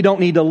that we don't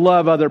need to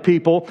love other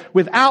people.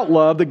 Without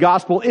love, the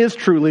gospel is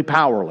truly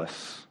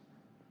powerless.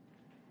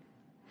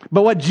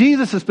 But what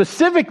Jesus is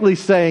specifically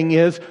saying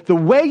is the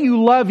way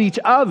you love each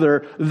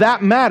other,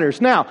 that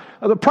matters. Now,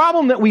 the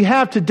problem that we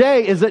have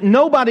today is that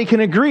nobody can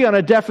agree on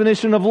a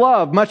definition of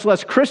love, much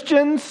less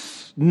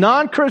Christians,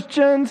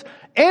 non-Christians,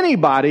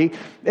 anybody.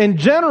 In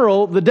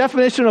general, the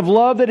definition of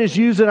love that is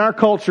used in our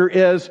culture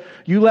is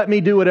you let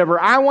me do whatever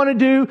I want to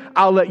do,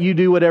 I'll let you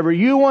do whatever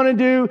you want to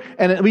do,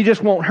 and we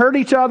just won't hurt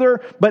each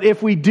other, but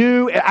if we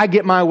do, I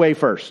get my way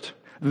first.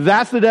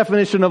 That's the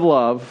definition of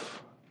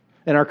love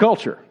in our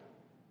culture.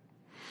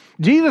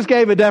 Jesus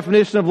gave a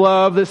definition of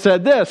love that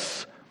said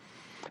this: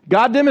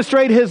 God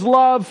demonstrated his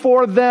love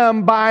for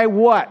them by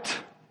what?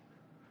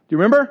 Do you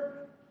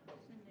remember?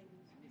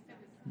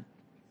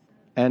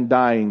 and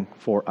dying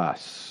for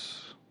us.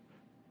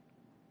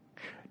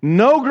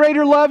 No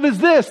greater love is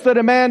this, that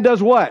a man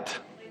does what?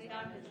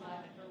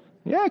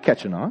 Yeah,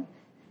 catching on.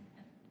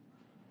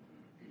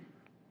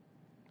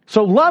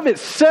 So love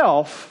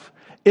itself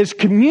is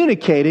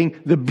communicating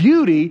the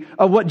beauty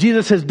of what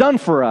Jesus has done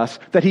for us,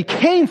 that He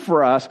came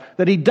for us,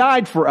 that He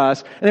died for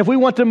us. And if we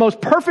want to most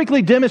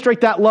perfectly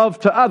demonstrate that love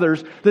to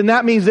others, then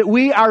that means that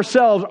we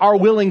ourselves are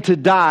willing to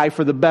die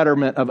for the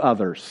betterment of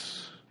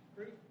others.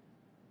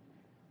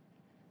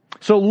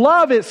 So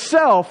love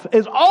itself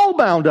is all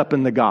bound up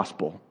in the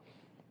gospel.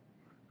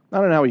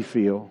 Not in how we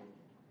feel,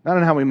 not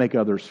in how we make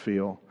others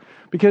feel.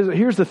 Because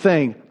here's the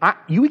thing,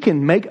 we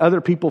can make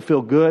other people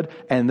feel good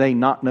and they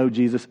not know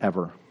Jesus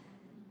ever.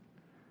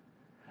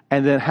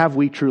 And then have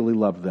we truly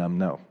loved them?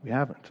 No, we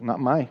haven't. Not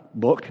my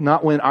book.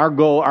 Not when our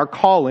goal, our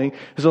calling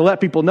is to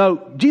let people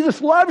know Jesus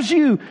loves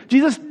you.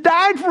 Jesus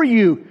died for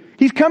you.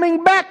 He's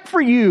coming back for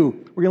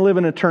you. We're going to live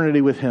in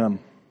eternity with Him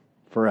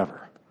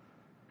forever.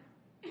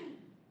 So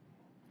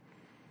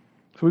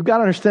we've got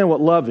to understand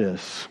what love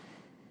is.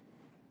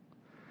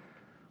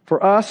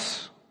 For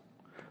us,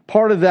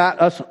 part of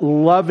that, us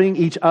loving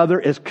each other,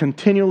 is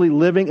continually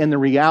living in the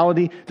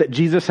reality that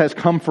Jesus has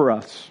come for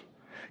us.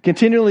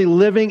 Continually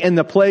living in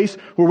the place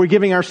where we're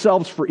giving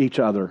ourselves for each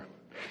other.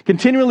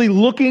 Continually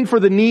looking for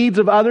the needs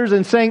of others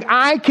and saying,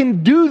 I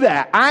can do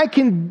that. I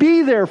can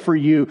be there for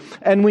you.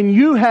 And when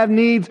you have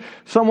needs,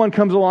 someone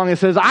comes along and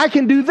says, I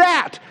can do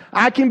that.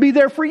 I can be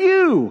there for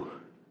you.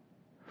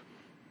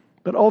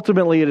 But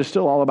ultimately, it is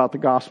still all about the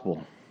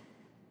gospel.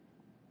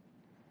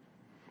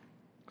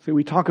 See,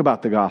 we talk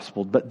about the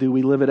gospel, but do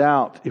we live it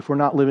out? If we're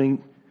not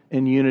living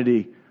in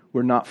unity,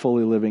 we're not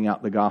fully living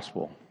out the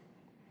gospel.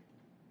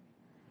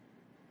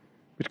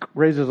 Which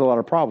raises a lot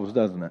of problems,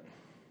 doesn't it?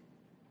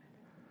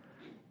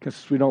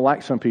 Because we don't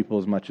like some people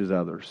as much as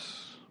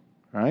others,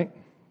 right?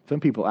 Some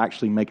people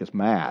actually make us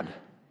mad.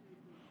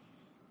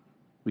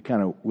 We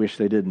kind of wish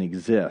they didn't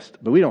exist.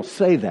 But we don't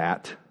say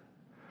that,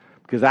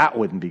 because that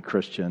wouldn't be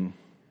Christian.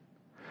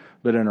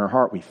 But in our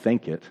heart, we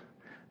think it,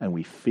 and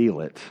we feel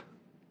it.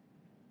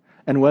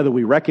 And whether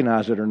we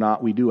recognize it or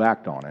not, we do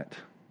act on it.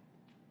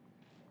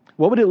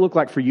 What would it look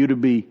like for you to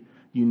be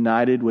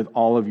united with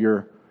all of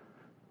your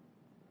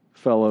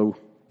fellow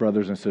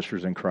brothers and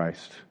sisters in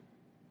Christ?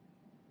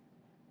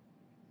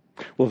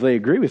 Well, if they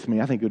agree with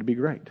me, I think it would be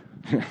great.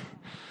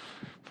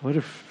 What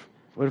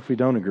if we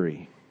don't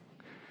agree?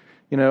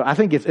 You know, I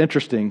think it's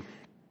interesting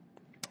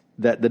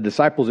that the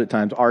disciples at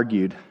times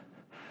argued.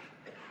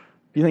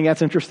 Do you think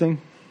that's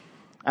interesting?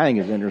 I think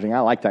it's interesting. I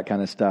like that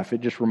kind of stuff.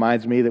 It just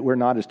reminds me that we're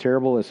not as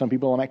terrible as some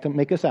people like to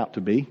make us out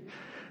to be.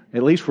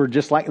 At least we're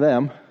just like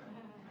them.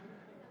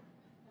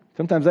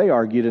 Sometimes they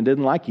argued and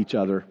didn't like each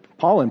other.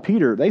 Paul and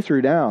Peter, they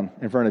threw down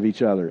in front of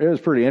each other. It was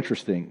pretty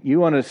interesting.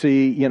 You want to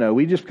see,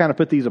 we just kind of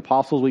put these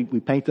apostles, we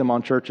paint them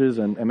on churches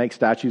and make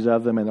statues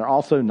of them, and they're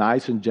all so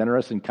nice and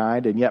generous and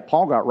kind, and yet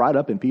Paul got right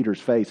up in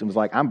Peter's face and was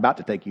like, I'm about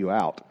to take you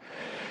out.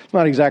 It's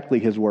not exactly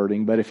his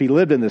wording, but if he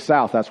lived in the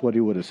South, that's what he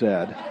would have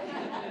said.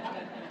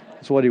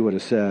 That's what he would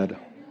have said.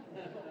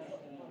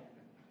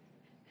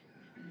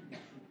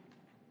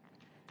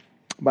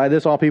 By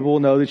this, all people will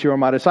know that you are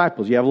my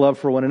disciples. You have love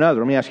for one another.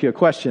 Let me ask you a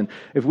question.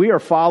 If we are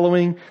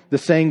following the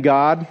same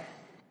God,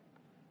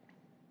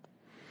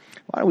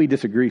 why do we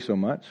disagree so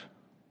much?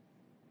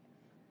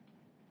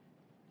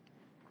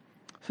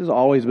 This has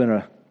always been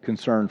a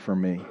concern for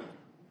me.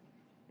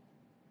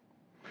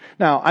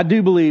 Now, I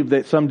do believe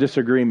that some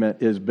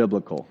disagreement is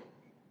biblical.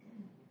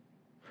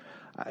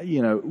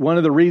 One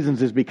of the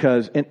reasons is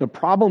because the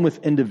problem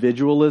with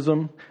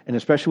individualism, and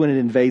especially when it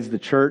invades the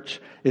church,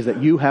 is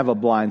that you have a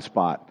blind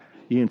spot.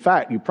 In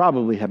fact, you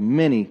probably have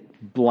many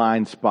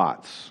blind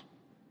spots.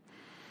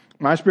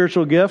 My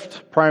spiritual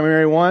gift,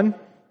 primary one,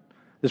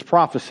 is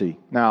prophecy.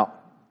 Now,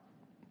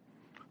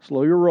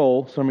 slow your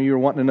roll. Some of you are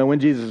wanting to know when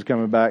Jesus is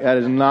coming back. That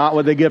is not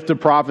what the gift of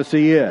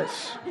prophecy is.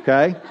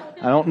 Okay?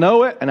 I don't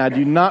know it, and I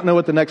do not know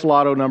what the next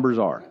lotto numbers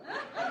are.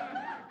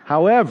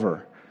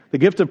 However, the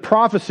gift of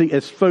prophecy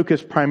is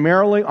focused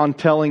primarily on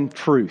telling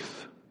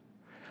truth.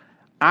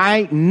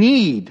 I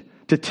need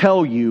to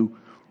tell you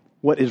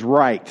what is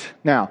right.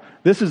 Now,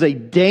 this is a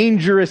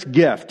dangerous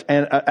gift.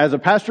 And as a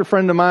pastor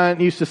friend of mine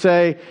used to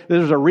say,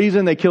 there's a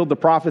reason they killed the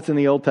prophets in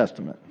the Old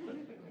Testament.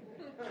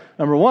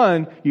 Number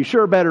one, you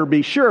sure better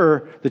be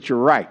sure that you're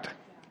right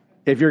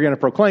if you're going to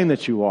proclaim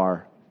that you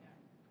are.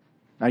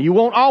 Now, you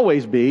won't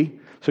always be,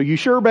 so you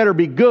sure better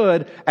be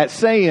good at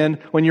saying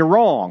when you're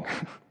wrong.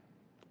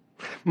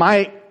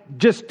 My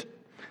just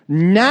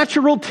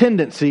natural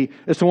tendency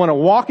is to want to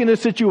walk into a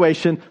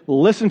situation,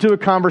 listen to a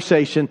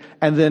conversation,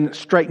 and then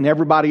straighten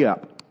everybody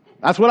up.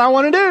 That's what I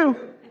want to do.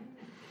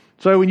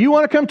 So when you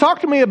want to come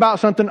talk to me about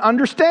something,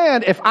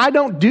 understand if I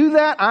don't do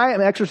that, I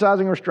am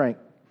exercising restraint.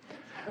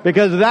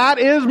 Because that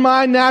is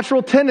my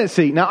natural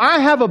tendency. Now, I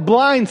have a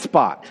blind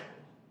spot.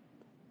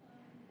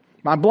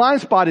 My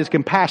blind spot is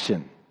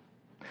compassion.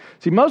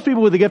 See, most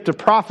people with the gift of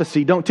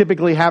prophecy don't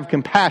typically have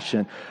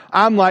compassion.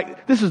 I'm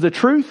like, this is the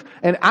truth,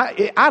 and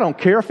I don't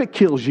care if it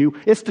kills you.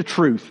 It's the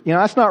truth. You know,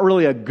 that's not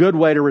really a good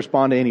way to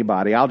respond to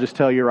anybody. I'll just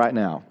tell you right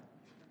now.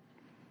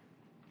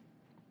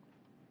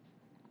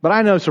 But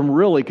I know some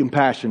really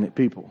compassionate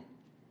people.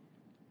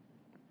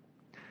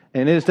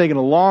 And it has taken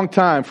a long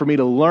time for me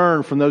to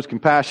learn from those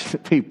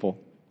compassionate people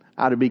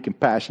how to be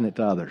compassionate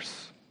to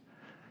others.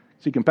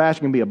 See,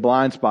 compassion can be a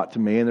blind spot to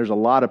me, and there's a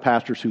lot of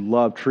pastors who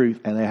love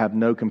truth, and they have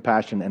no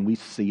compassion, and we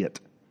see it.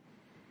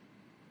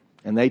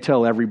 And they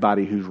tell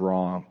everybody who's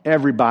wrong,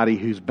 everybody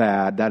who's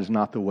bad. That is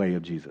not the way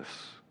of Jesus.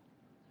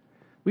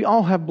 We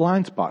all have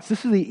blind spots.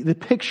 This is the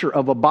picture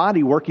of a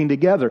body working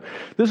together.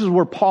 This is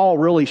where Paul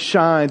really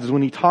shines, is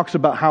when he talks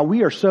about how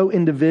we are so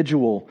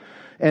individual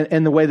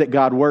and the way that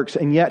God works,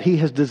 and yet He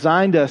has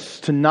designed us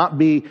to not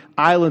be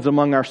islands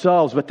among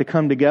ourselves, but to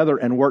come together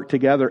and work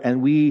together,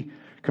 and we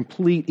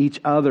complete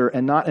each other,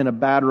 and not in a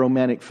bad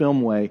romantic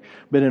film way,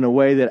 but in a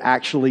way that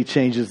actually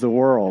changes the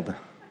world.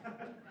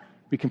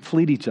 We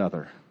complete each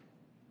other.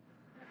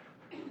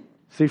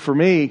 See, for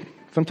me,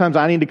 sometimes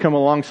I need to come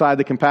alongside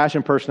the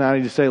compassion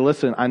personality to say,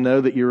 listen, I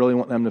know that you really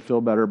want them to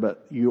feel better,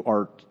 but you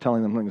are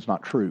telling them something that's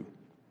not true.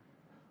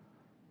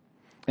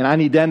 And I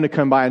need them to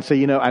come by and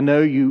say, I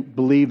know you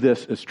believe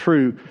this is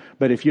true,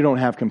 but if you don't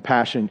have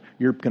compassion,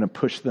 you're going to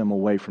push them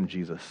away from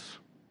Jesus.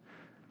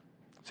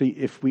 See,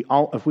 if we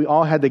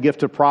all had the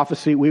gift of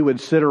prophecy, we would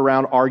sit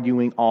around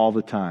arguing all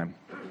the time.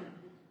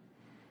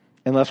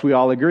 Unless we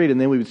all agreed, and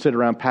then we would sit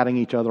around patting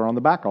each other on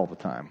the back all the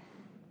time.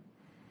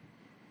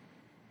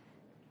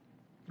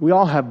 We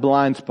all have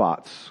blind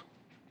spots.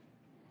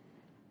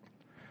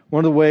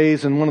 One of the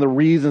ways and one of the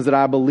reasons that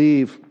I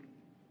believe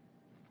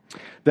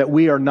that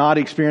we are not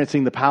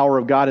experiencing the power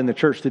of God in the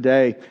church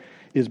today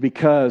is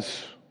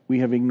because we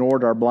have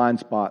ignored our blind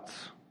spots.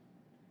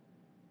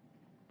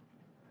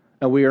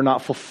 And we are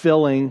not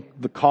fulfilling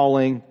the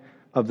calling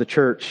of the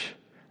church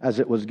as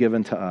it was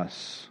given to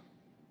us.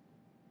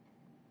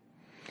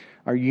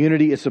 Our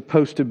unity is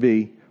supposed to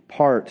be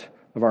part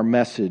of our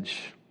message.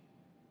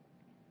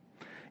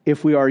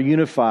 If we are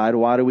unified,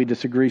 why do we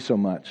disagree so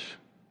much?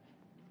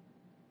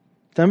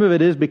 Some of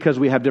it is because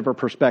we have different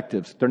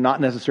perspectives. They're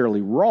not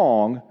necessarily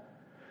wrong,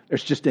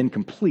 it's just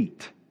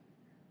incomplete.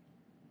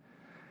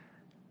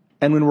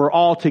 And when we're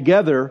all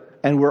together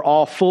and we're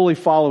all fully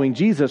following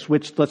Jesus,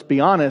 which, let's be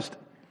honest,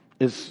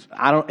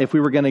 if we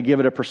were going to give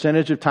it a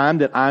percentage of time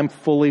that I'm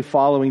fully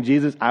following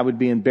Jesus, I would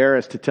be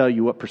embarrassed to tell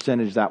you what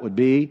percentage that would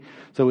be.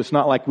 So it's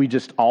not like we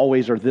just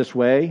always are this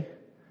way.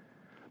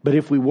 But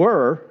if we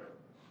were,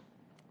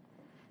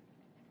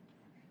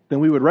 then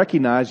we would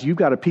recognize you've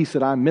got a piece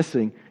that I'm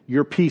missing.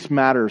 Your piece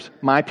matters.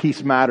 My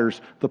piece matters.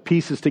 The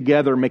pieces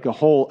together make a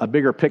whole, a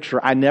bigger picture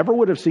I never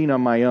would have seen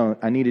on my own.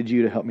 I needed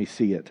you to help me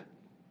see it.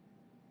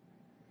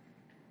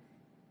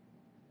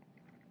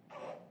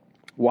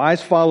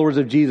 Wise followers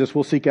of Jesus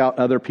will seek out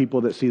other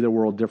people that see the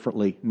world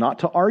differently, not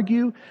to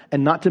argue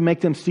and not to make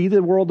them see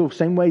the world the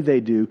same way they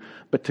do,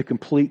 but to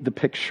complete the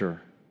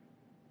picture.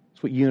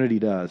 That's what unity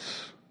does.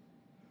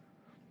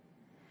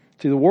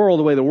 See, the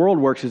way the world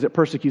works is it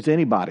persecutes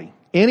anybody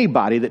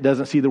that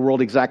doesn't see the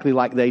world exactly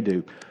like they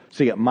do.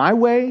 See it my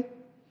way,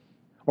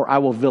 or I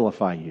will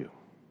vilify you,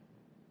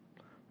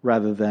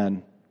 rather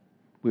than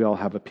we all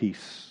have a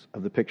piece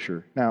of the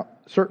picture. Now,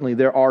 certainly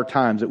there are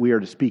times that we are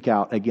to speak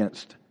out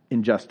against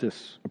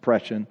injustice,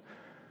 oppression,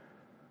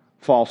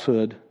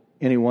 falsehood,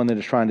 anyone that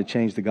is trying to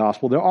change the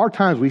gospel. There are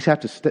times we have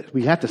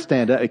to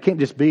stand up. It can't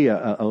just be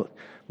a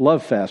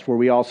love fest where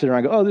we all sit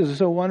around and go, oh, this is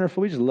so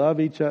wonderful. We just love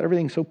each other.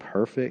 Everything's so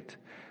perfect.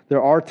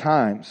 There are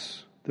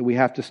times that we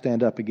have to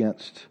stand up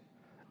against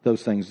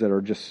those things that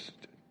are just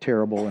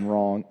terrible and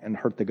wrong and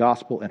hurt the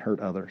gospel and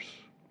hurt others.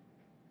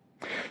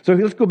 So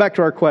let's go back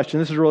to our question.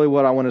 This is really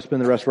what I want to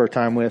spend the rest of our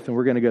time with, and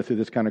we're going to go through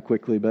this kind of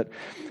quickly, but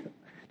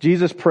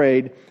Jesus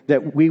prayed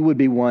that we would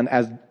be one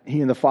as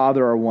He and the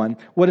Father are one.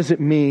 What does it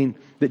mean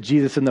that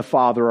Jesus and the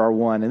Father are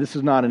one? And this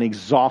is not an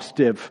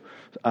exhaustive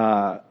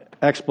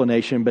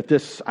explanation, but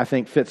this, I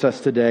think, fits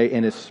us today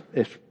and is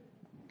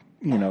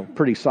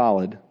pretty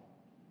solid.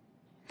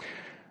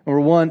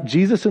 Number one,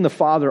 Jesus and the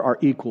Father are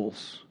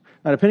equals.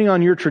 Now, depending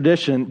on your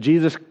tradition,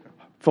 Jesus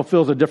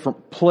fulfills a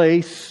different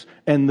place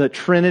in the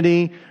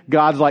Trinity.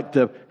 God's like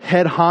the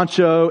head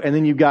honcho, and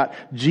then you've got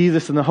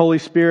Jesus and the Holy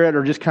Spirit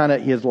are just kind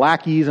of His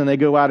lackeys, and they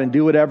go out and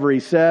do whatever He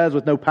says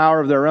with no power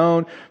of their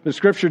own. The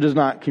Scripture does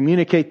not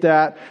communicate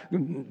that.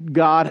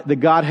 God, the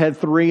Godhead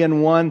 3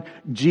 in 1,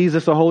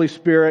 Jesus, the Holy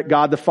Spirit,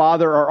 God the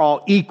Father are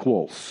all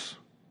equals.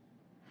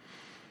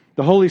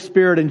 The Holy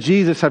Spirit and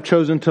Jesus have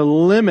chosen to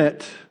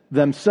limit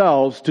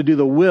themselves to do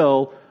the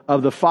will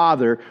of the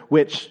Father,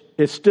 which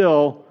is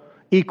still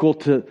equal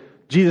to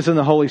Jesus and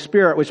the Holy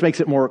Spirit, which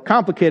makes it more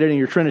complicated in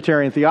your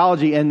Trinitarian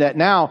theology, and that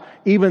now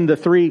even the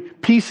three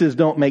pieces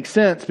don't make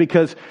sense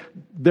because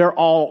they're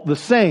all the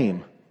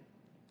same.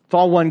 It's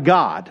all one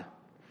God.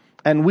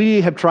 And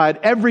we have tried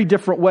every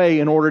different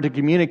way in order to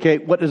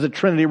communicate what does a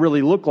Trinity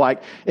really look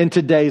like in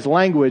today's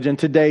language and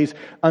today's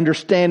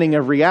understanding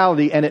of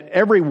reality, and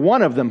every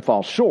one of them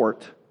falls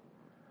short.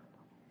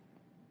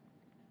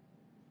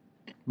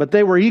 but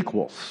they were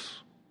equals.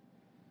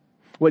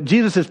 What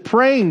Jesus is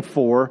praying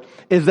for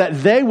is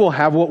that they will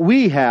have what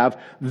we have.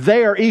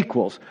 They are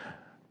equals.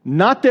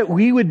 Not that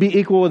we would be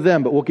equal with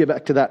them, but we'll get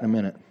back to that in a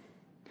minute.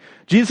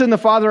 Jesus and the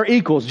Father are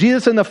equals.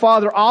 Jesus and the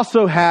Father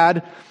also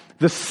had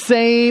the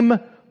same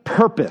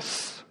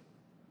purpose.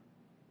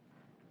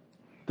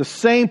 The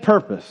same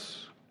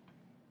purpose.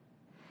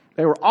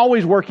 They were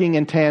always working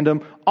in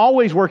tandem,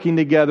 always working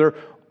together,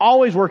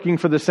 always working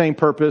for the same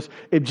purpose.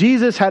 If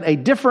Jesus had a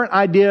different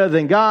idea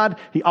than God,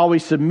 he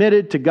always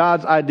submitted to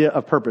God's idea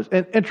of purpose.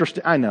 And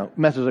interesting, I know,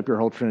 messes up your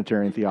whole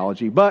Trinitarian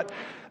theology, but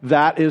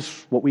that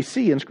is what we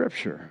see in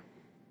Scripture.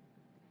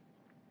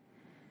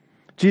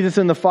 Jesus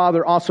and the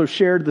Father also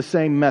shared the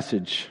same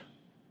message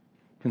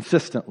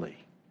consistently.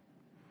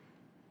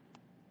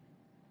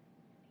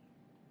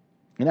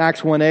 In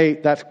Acts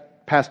 1:8, that's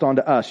passed on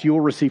to us. You will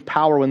receive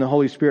power when the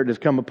Holy Spirit has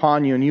come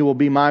upon you, and you will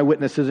be my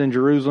witnesses in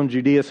Jerusalem,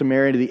 Judea,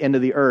 Samaria, to the end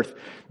of the earth.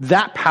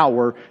 That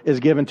power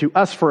is given to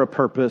us for a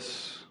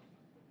purpose,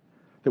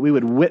 that we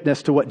would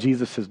witness to what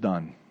Jesus has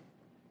done.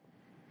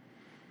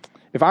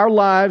 If our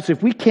lives,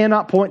 if we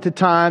cannot point to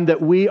time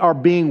that we are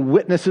being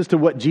witnesses to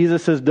what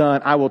Jesus has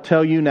done, I will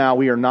tell you now,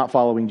 we are not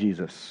following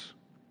Jesus.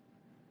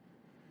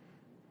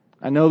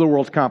 I know the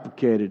world's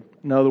complicated.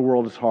 I know the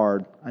world is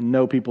hard. I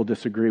know people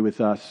disagree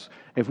with us.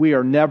 If we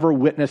are never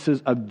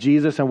witnesses of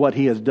Jesus and what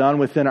he has done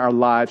within our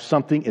lives,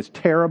 something is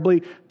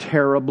terribly,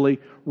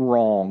 terribly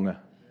wrong.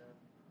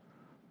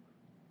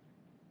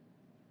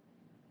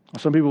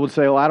 Some people would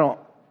say, well,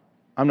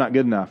 I'm not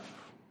good enough.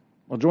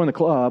 Well, join the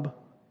club.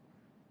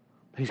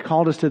 He's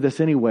called us to this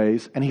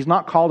anyways, and he's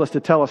not called us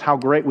to tell us how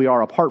great we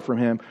are apart from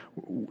him.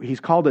 He's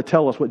called to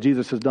tell us what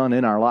Jesus has done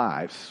in our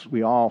lives.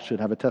 We all should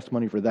have a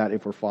testimony for that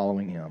if we're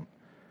following him.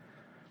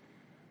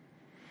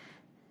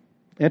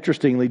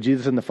 Interestingly,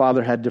 Jesus and the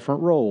Father had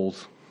different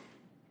roles.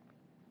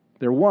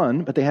 They're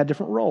one, but they had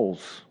different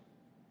roles.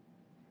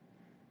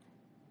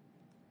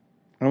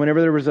 And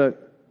whenever there was a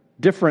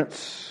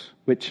difference,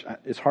 which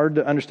is hard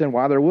to understand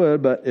why there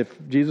would, but if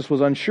Jesus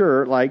was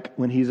unsure, like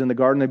when he's in the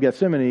Garden of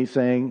Gethsemane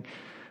saying,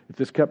 if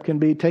this cup can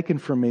be taken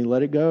from me,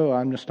 let it go.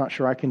 I'm just not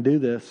sure I can do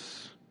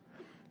this.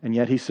 And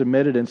yet he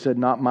submitted and said,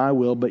 not my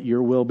will, but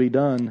your will be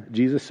done.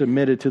 Jesus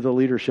submitted to the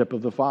leadership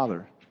of the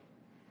Father.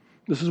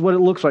 This is what it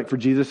looks like for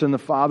Jesus and the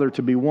Father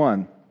to be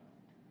one.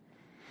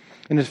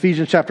 In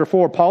Ephesians chapter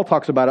 4, Paul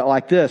talks about it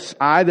like this.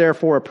 I,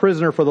 therefore, a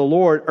prisoner for the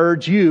Lord,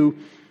 urge you,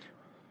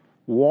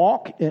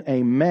 walk in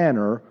a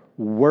manner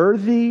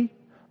worthy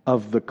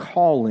of the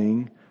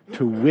calling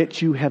to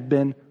which you have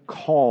been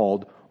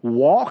called.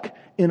 Walk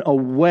in a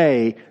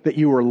way that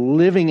you are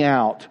living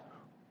out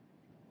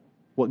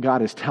what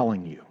God is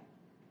telling you.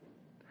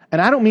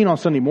 And I don't mean on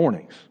Sunday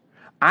mornings.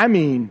 I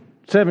mean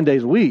 7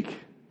 days a week.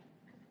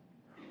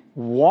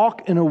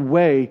 Walk in a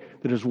way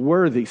that is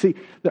worthy. See,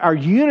 our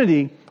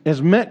unity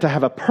is meant to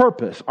have a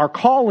purpose. Our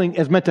calling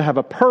is meant to have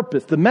a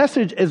purpose. The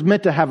message is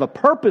meant to have a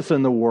purpose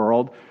in the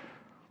world,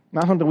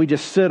 not something we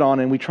just sit on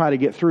and we try to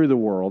get through the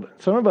world.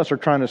 Some of us are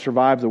trying to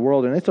survive the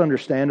world, and it's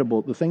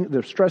understandable.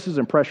 The stresses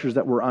and pressures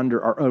that we're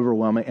under are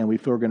overwhelming, and we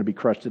feel we're going to be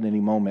crushed at any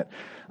moment.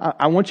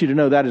 I want you to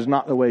know that is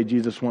not the way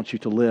Jesus wants you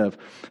to live.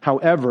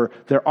 However,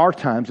 there are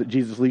times that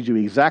Jesus leads you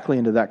exactly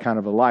into that kind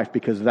of a life,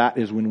 because that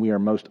is when we are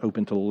most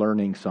open to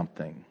learning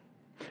something.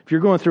 If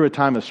you're going through a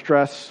time of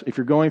stress, if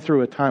you're going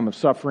through a time of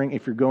suffering,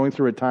 if you're going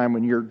through a time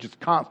when you're just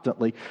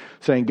constantly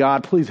saying,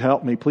 God, please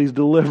help me, please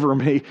deliver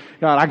me.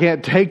 God, I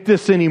can't take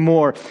this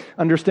anymore.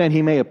 Understand,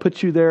 he may have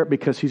put you there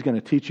because he's going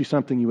to teach you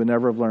something you would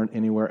never have learned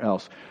anywhere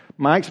else.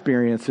 My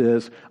experience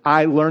is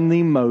I learn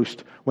the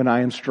most when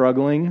I am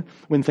struggling.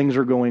 When things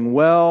are going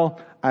well,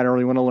 I don't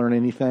really want to learn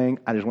anything.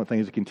 I just want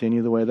things to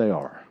continue the way they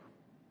are.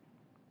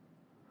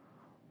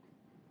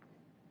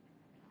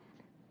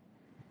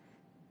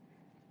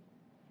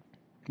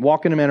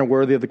 Walk in a manner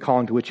worthy of the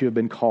calling to which you have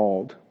been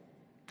called.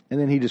 And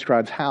then he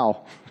describes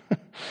how.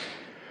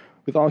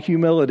 With all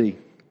humility,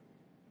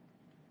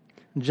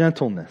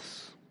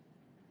 gentleness,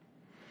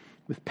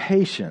 with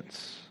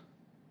patience,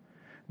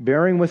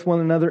 bearing with one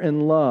another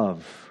in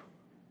love,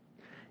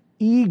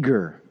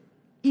 eager,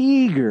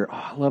 oh,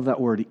 I love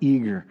that word,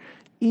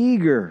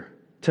 eager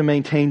to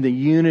maintain the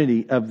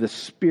unity of the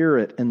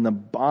Spirit and the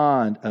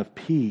bond of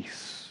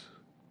peace.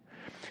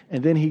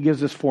 And then he gives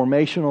this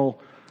formational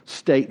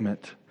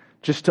statement.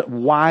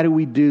 Why do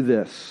we do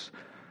this?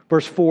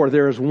 Verse 4,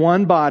 there is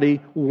one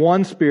body,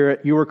 one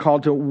Spirit. You are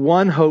called to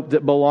one hope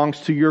that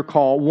belongs to your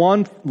call.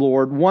 One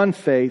Lord, one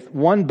faith,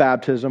 one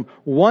baptism,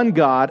 one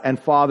God and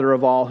Father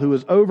of all, who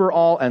is over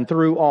all and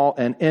through all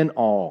and in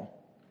all.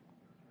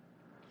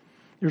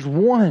 There's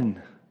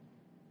one.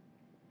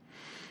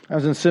 I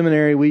was in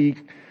seminary. It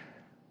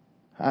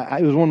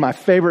was one of my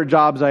favorite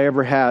jobs I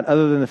ever had,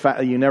 other than the fact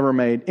that you never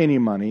made any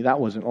money. That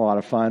wasn't a lot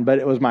of fun, but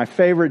it was my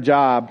favorite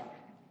job.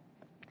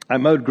 I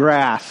mowed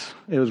grass.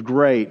 It was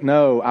great.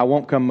 No, I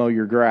won't come mow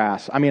your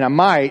grass. I mean, I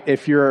might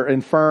if you're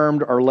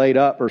infirmed or laid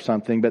up or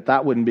something, but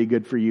that wouldn't be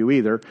good for you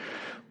either.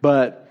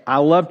 But I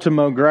love to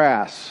mow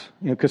grass,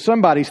 because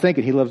somebody's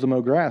thinking he loves to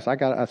mow grass. I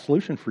got a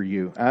solution for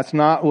you. That's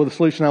not the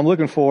solution I'm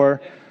looking for.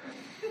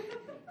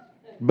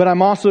 But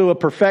I'm also a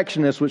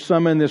perfectionist, which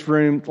some in this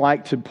room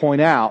like to point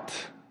out.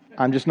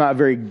 I'm just not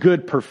very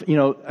good.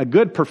 A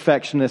good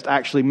perfectionist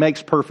actually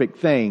makes perfect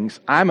things.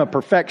 I'm a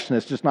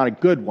perfectionist, just not a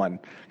good one,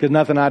 because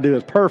nothing I do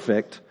is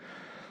perfect.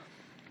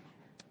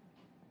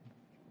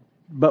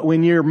 But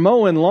when you're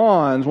mowing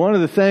lawns, one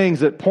of the things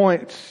that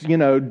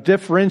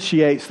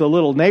differentiates the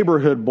little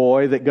neighborhood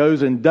boy that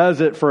goes and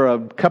does it for a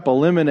cup of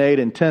lemonade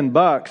and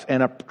 $10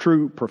 and a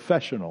true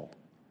professional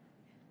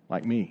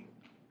like me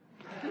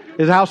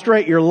is how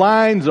straight your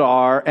lines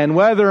are and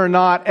whether or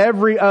not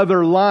every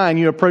other line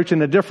you approach in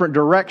a different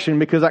direction,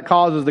 because that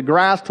causes the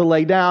grass to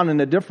lay down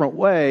in a different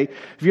way.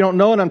 If you don't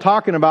know what I'm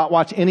talking about,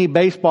 watch any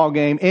baseball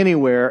game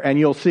anywhere and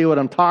you'll see what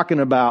I'm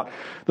talking about.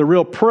 The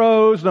real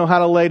pros know how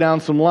to lay down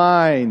some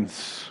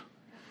lines.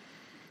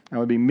 That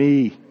would be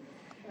me.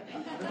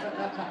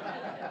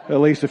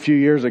 At least a few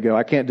years ago.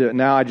 I can't do it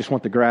now. I just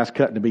want the grass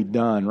cut to be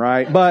done,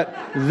 right? But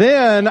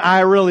then I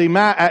really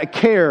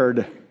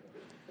cared.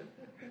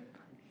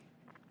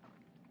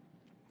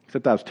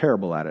 Except I was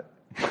terrible at it.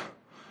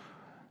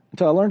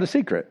 Until I learned a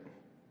secret.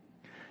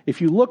 If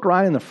you look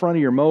right in the front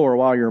of your mower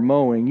while you're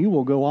mowing, you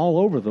will go all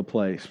over the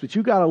place. But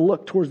you got to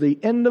look towards the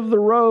end of the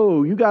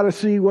row. You got to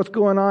see what's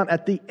going on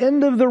at the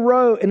end of the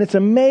row. And it's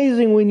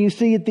amazing when you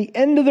see at the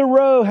end of the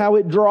row how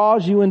it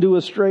draws you into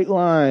a straight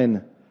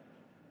line.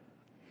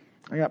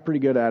 I got pretty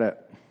good at it.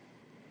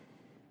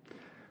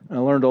 I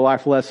learned a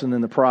life lesson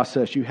in the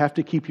process. You have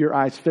to keep your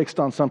eyes fixed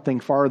on something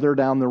farther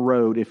down the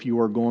road if you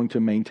are going to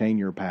maintain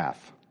your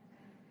path.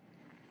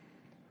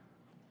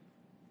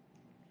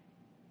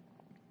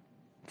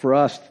 For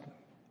us,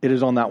 it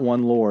is on that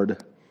one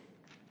Lord,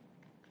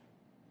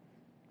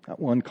 that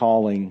one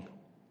calling,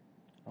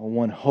 that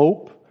one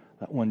hope,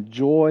 that one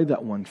joy,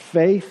 that one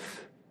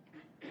faith.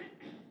 We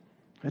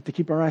have to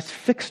keep our eyes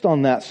fixed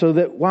on that so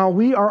that while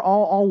we are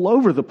all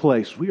over the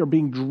place, we are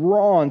being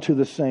drawn to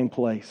the same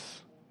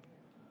place.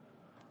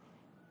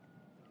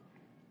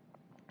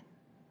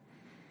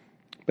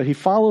 But he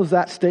follows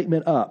that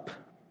statement up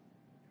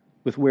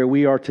with where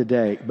we are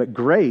today. But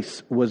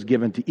grace was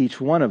given to each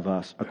one of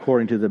us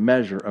according to the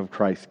measure of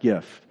Christ's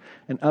gift.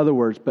 In other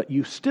words, but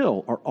you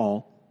still are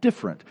all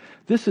different.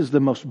 This is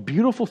the most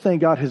beautiful thing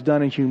God has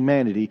done in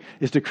humanity,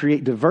 is to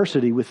create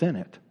diversity within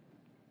it.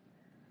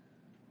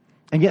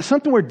 And yet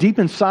somewhere deep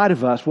inside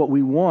of us, what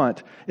we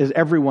want is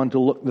everyone to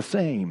look the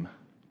same,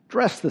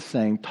 dress the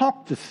same,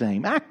 talk the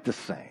same, act the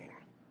same.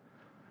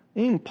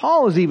 And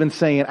Paul is even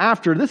saying,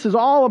 after this is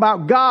all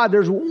about God,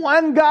 there's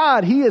one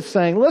God. He is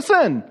saying,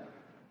 listen,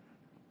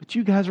 but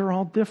you guys are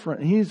all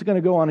different. And he's going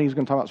to go on and he's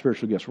going to talk about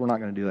spiritual gifts. We're not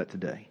going to do that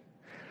today.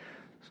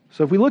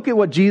 So if we look at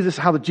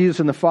how Jesus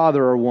and the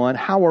Father are one,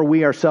 how are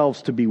we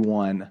ourselves to be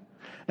one?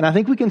 And I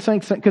think we can say,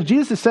 because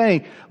Jesus is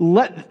saying,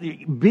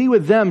 be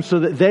with them so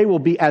that they will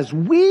be as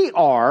we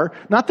are,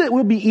 not that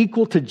we'll be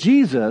equal to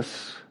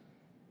Jesus,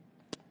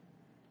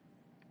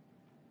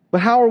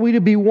 but how are we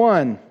to be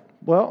one?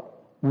 Well,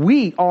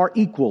 we are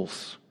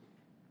equals.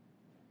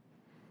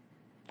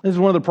 This is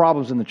one of the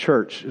problems in the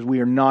church, is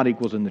we are not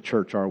equals in the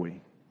church, are we?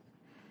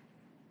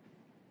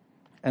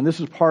 And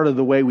this is part of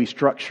the way we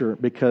structure,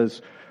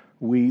 because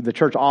the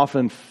church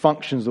often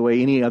functions the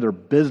way any other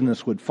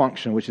business would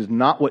function, which is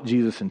not what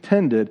Jesus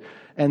intended,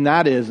 and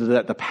that is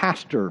that the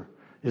pastor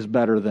is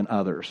better than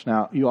others.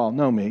 Now, you all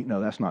know me.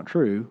 No, that's not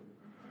true.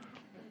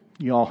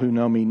 You all who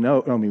know me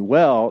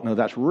well know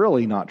that's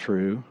really not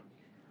true.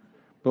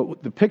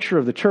 But the picture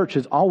of the church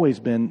has always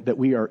been that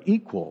we are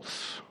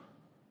equals.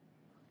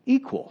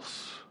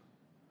 Equals.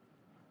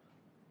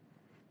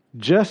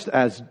 Just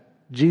as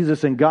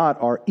Jesus and God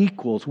are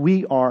equals,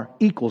 we are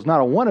equals. Not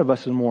a one of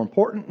us is more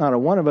important. Not a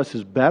one of us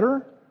is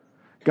better.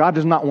 God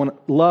does not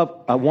want to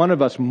love a one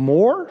of us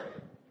more.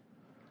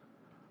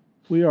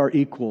 We are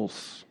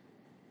equals.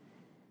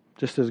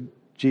 Just as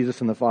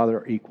Jesus and the Father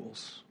are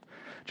equals.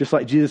 Just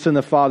like Jesus and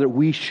the Father,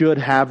 we should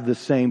have the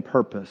same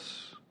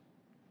purpose.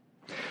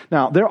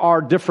 Now, there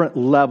are different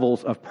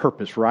levels of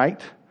purpose,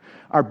 right?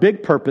 Our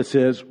big purpose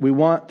is we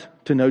want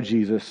to know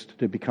Jesus,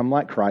 to become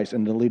like Christ,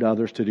 and to lead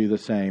others to do the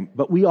same.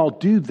 But we all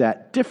do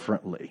that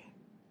differently.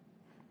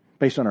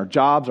 Based on our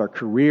jobs, our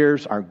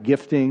careers, our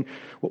gifting,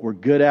 what we're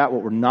good at,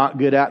 what we're not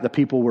good at, the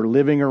people we're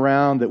living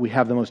around that we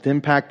have the most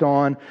impact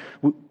on.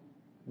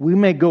 We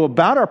may go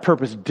about our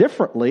purpose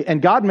differently,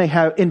 and God may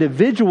have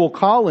individual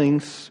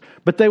callings,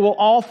 but they will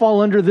all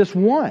fall under this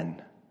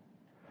one.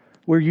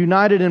 We're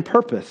united in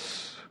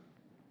purpose.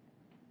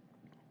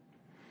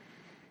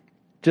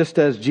 Just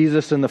as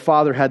Jesus and the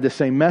Father had the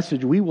same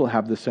message, we will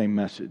have the same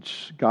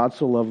message. God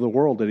so loved the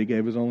world that He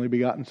gave His only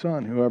begotten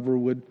Son. Whoever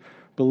would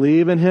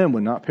believe in Him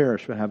would not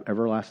perish but have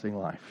everlasting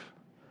life.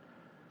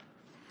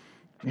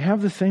 We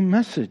have the same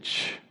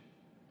message.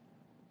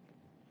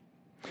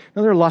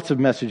 Now, there are lots of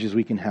messages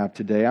we can have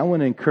today. I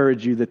want to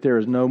encourage you that there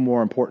is no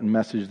more important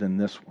message than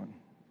this one.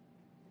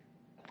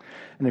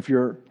 And if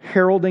you're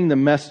heralding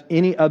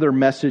any other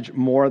message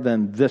more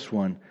than this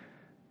one,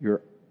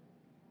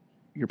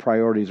 your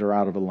priorities are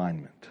out of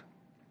alignment.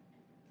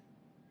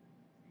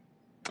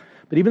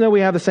 But even though we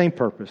have the same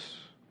purpose,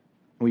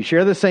 we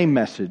share the same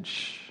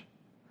message,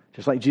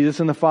 Just like Jesus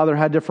and the Father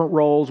had different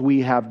roles,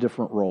 we have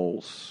different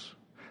roles.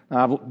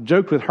 Now, I've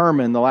joked with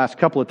Herman the last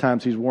couple of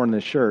times he's worn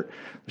this shirt.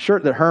 The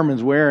shirt that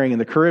Herman's wearing in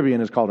the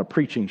Caribbean is called a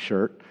preaching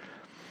shirt.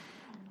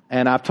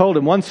 And I've told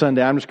him one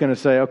Sunday, I'm just going to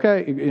say,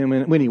 okay,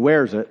 when he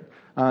wears it,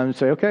 I'm going to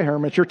say, okay,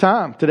 Herman, it's your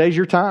time. Today's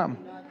your time.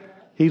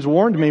 He's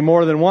warned me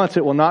more than once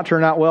it will not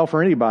turn out well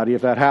for anybody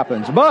if that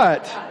happens.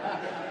 But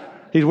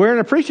he's wearing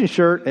a preaching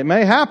shirt. It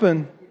may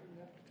happen.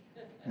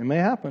 It may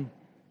happen.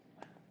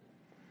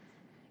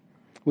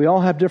 We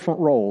all have different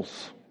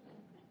roles.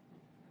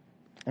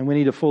 And we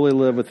need to fully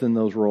live within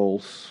those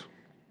roles.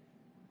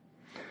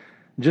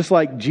 Just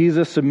like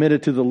Jesus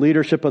submitted to the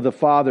leadership of the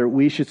Father,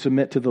 we should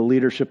submit to the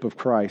leadership of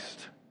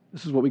Christ.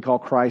 This is what we call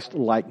Christ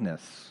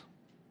likeness.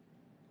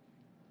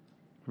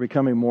 We're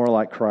becoming more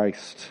like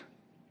Christ.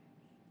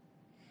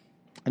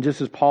 And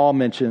just as Paul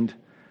mentioned,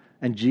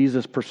 and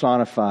Jesus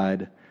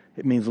personified,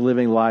 it means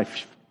living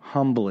life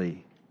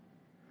humbly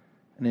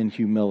and in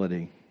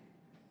humility.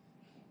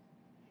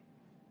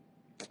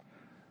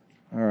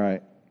 All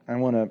right, I've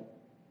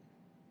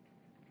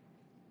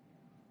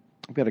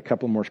got a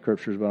couple more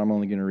scriptures, but I'm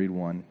only going to read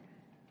one.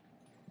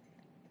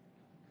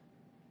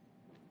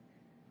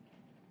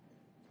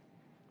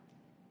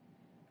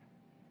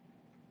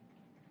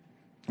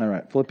 All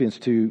right, Philippians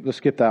 2. Let's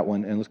skip that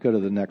one and let's go to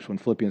the next one.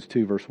 Philippians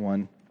 2, verse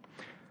 1.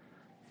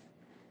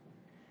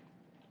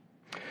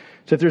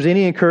 So if there's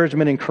any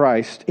encouragement in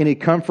Christ, any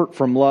comfort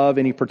from love,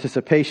 any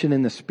participation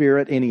in the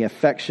Spirit, any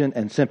affection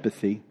and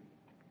sympathy,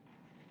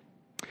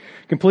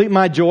 complete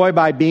my joy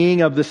by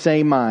being of the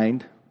same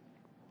mind,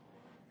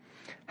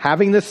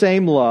 having the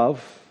same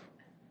love,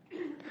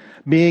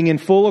 being in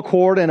full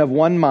accord and of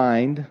one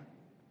mind.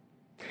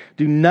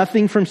 Do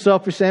nothing from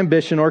selfish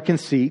ambition or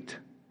conceit,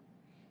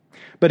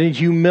 but in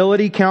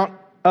humility count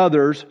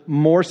others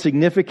more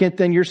significant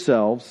than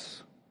yourselves.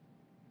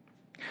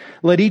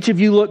 Let each of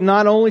you look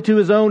not only to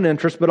his own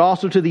interest, but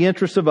also to the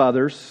interests of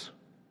others.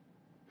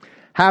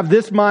 Have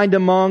this mind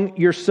among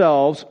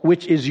yourselves,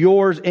 which is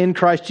yours in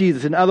Christ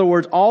Jesus. In other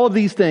words, all of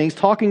these things,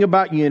 talking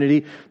about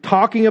unity,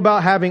 talking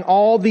about having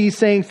all these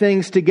same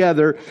things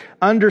together,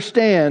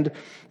 understand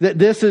that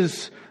this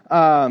is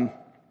the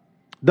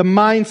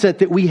mindset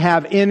that we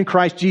have in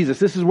Christ Jesus.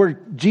 This is where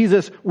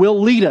Jesus will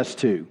lead us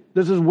to.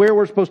 This is where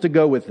we're supposed to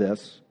go with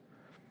this.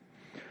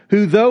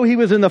 Who, though he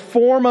was in the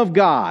form of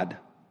God,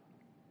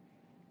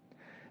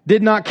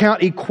 did not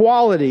count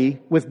equality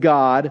with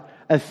God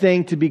a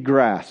thing to be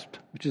grasped,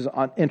 which is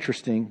an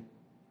interesting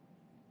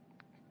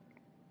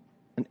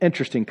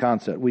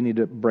concept we need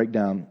to break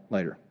down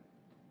later.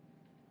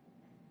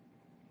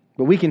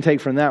 But we can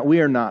take from that, we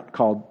are not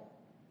called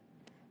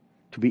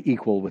to be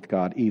equal with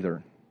God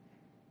either.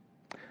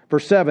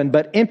 Verse 7,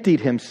 but emptied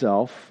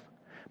himself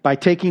by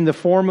taking the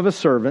form of a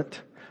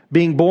servant,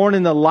 being born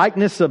in the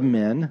likeness of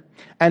men,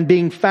 and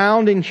being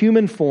found in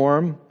human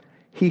form,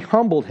 he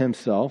humbled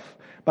himself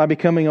by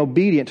becoming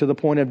obedient to the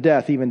point of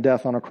death, even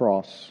death on a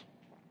cross.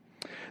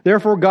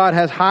 Therefore God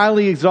has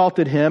highly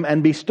exalted him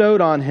and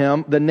bestowed on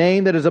him the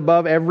name that is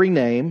above every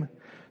name,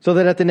 so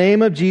that at the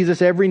name of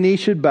Jesus every knee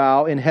should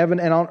bow in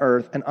heaven and on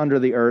earth and under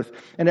the earth,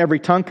 and every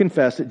tongue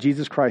confess that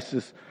Jesus Christ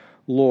is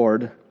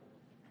Lord,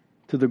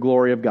 to the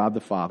glory of God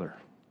the Father.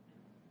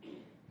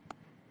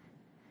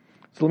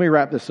 So let me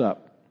wrap this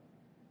up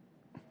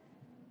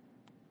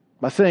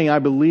by saying I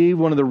believe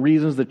one of the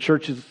reasons the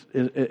church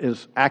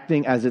is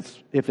acting as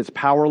if it's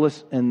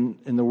powerless in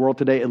the world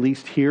today, at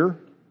least here,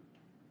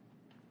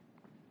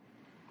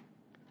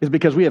 is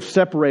because we have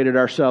separated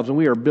ourselves and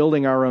we are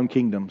building our own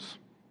kingdoms.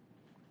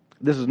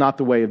 This is not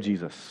the way of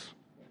Jesus.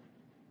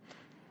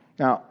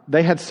 Now,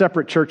 they had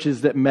separate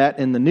churches that met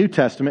in the New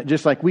Testament,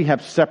 just like we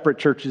have separate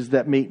churches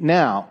that meet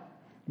now.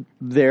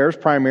 Theirs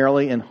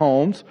primarily in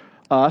homes,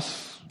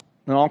 us,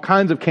 and all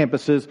kinds of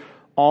campuses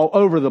all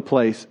over the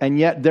place. And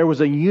yet there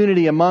was a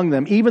unity among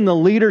them. Even the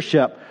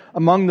leadership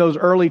among those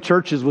early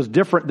churches was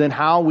different than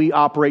how we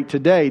operate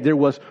today. There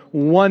was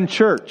one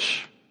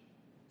church.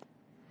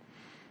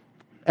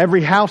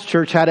 Every house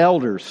church had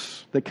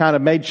elders that kind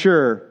of made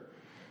sure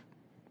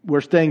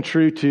we're staying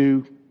true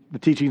to the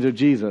teachings of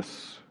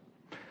Jesus.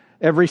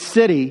 Every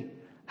city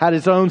had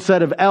its own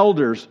set of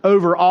elders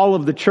over all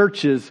of the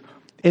churches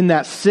in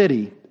that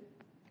city.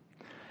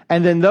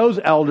 And then those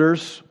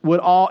elders would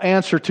all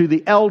answer to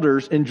the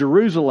elders in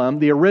Jerusalem,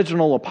 the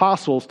original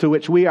apostles, to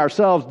which we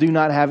ourselves do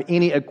not have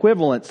any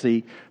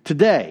equivalency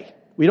today.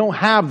 We don't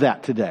have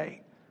that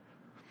today.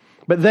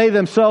 But they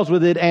themselves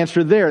would then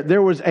answer there.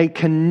 There was a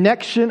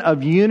connection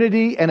of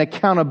unity and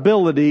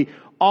accountability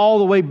all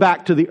the way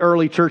back to the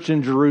early church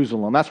in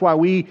Jerusalem. That's why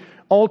we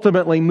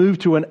ultimately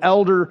moved to an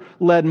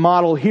elder-led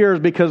model here, is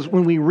because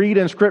when we read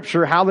in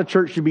Scripture how the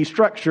church should be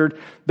structured,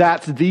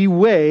 that's the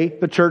way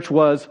the church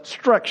was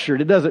structured.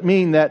 It doesn't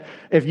mean that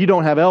if you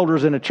don't have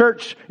elders in a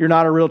church, you're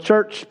not a real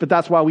church, but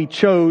that's why we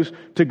chose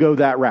to go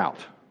that route.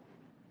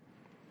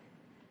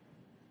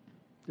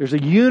 There's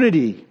a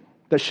unity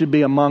that should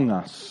be among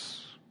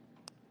us.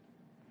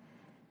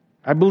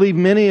 I believe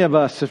many of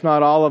us, if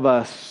not all of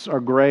us, are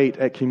great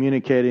at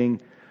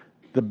communicating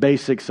the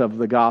basics of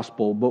the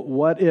gospel, but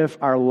what if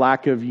our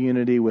lack of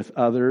unity with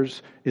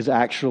others is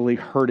actually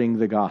hurting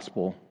the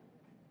gospel?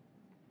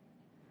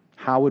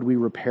 How would we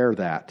repair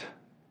that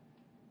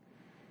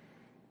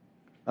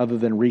other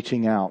than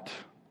reaching out?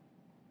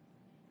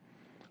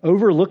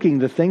 Overlooking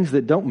the things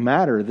that don't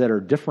matter, that are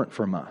different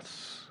from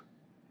us.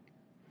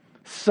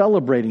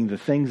 Celebrating the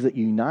things that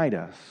unite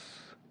us.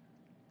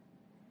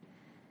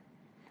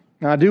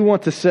 Now, I do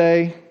want to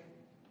say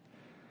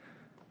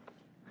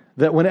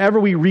that whenever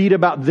we read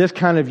about this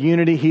kind of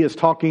unity, he is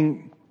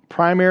talking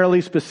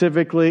primarily,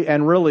 specifically,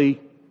 and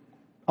really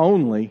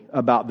only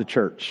about the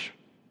church.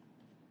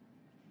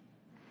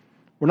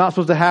 We're not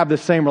supposed to have the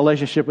same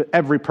relationship with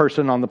every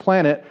person on the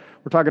planet.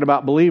 We're talking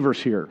about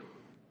believers here.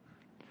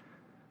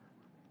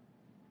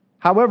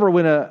 However,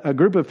 when a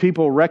group of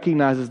people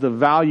recognizes the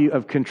value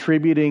of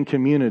contributing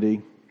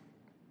community,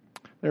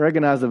 they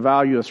recognize the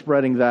value of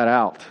spreading that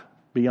out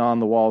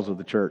beyond the walls of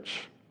the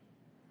church.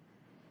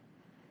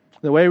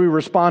 The way we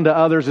respond to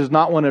others is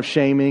not one of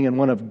shaming and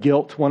one of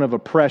guilt, one of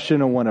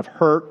oppression and one of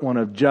hurt, one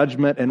of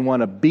judgment and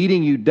one of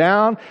beating you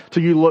down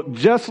till you look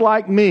just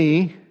like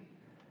me.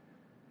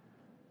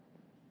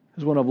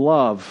 It's one of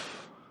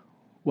love,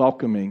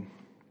 welcoming,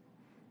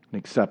 and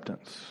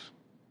acceptance.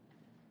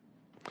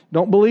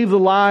 Don't believe the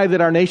lie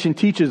that our nation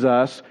teaches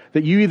us,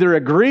 that you either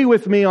agree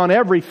with me on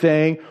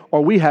everything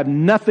or we have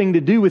nothing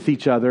to do with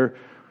each other.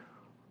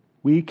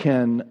 We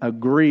can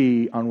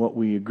agree on what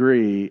we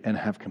agree and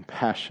have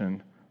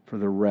compassion for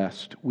the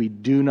rest. We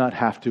do not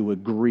have to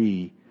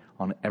agree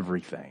on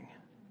everything.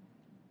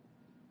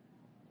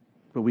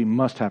 But we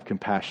must have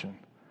compassion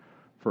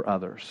for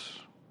others.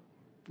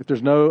 If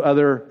there's no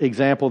other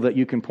example that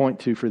you can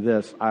point to for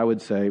this, I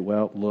would say,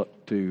 well,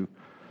 look to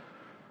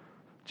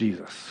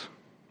Jesus.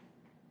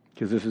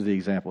 Because this is the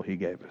example he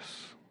gave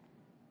us.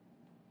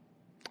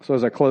 So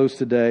as I close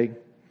today,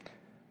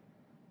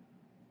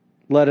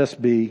 let us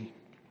be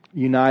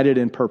united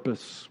in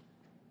purpose.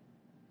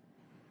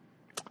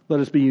 Let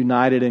us be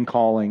united in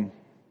calling.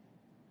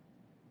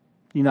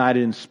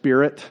 United in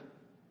spirit.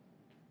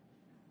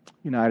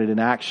 United in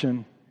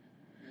action.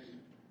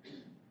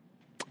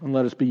 And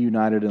let us be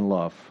united in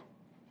love.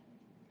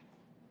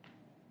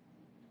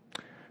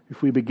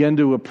 If we begin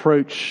to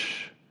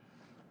approach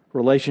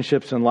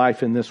relationships in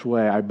life in this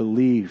way, I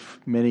believe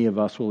many of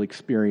us will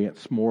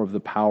experience more of the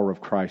power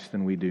of Christ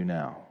than we do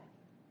now.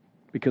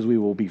 Because we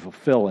will be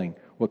fulfilling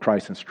what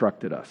Christ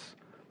instructed us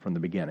from the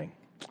beginning.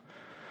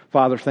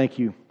 Father, thank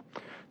you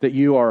that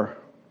you are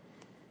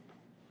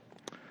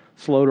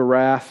slow to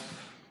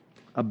wrath,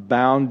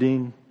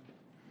 abounding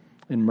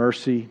in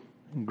mercy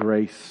and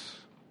grace.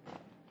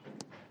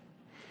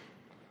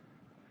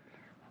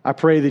 I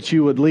pray that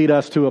you would lead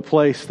us to a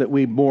place that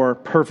we more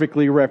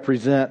perfectly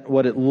represent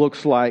what it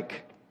looks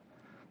like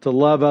to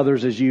love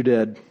others as you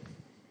did.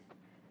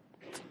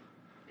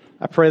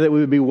 I pray that we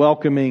would be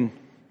welcoming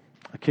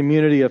a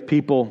community of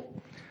people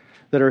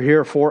that are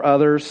here for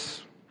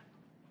others.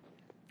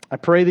 I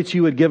pray that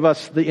you would give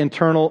us the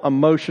internal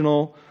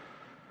emotional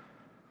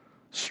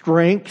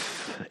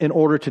strength in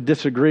order to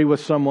disagree with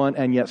someone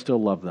and yet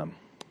still love them.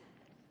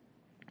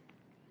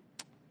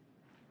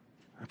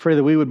 I pray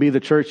that we would be the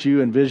church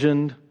you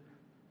envisioned,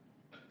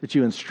 that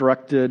you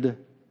instructed,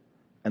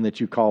 and that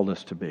you called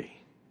us to be.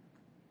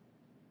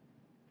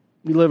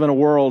 We live in a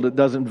world that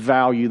doesn't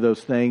value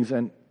those things,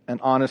 and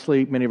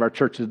honestly, many of our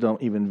churches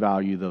don't even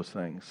value those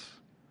things.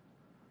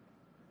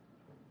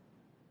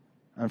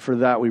 And for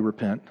that, we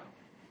repent.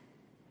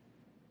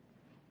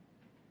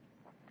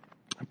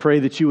 I pray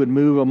that you would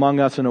move among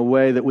us in a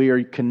way that we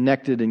are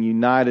connected and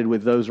united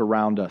with those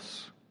around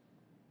us.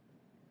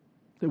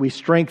 That we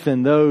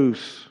strengthen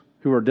those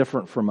who are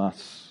different from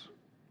us.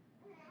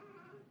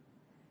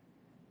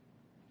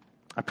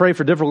 I pray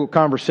for difficult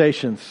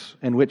conversations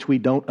in which we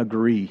don't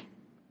agree.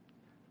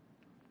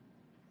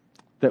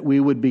 That we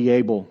would be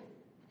able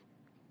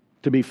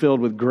to be filled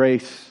with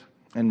grace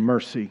and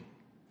mercy.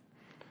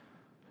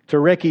 To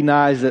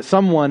recognize that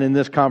someone in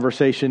this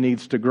conversation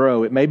needs to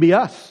grow. It may be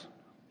us.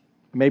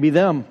 It may be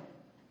them.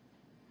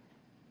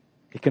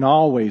 It can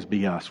always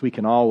be us. We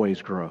can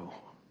always grow.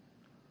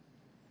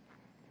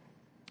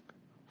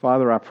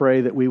 Father, I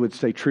pray that we would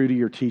stay true to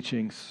your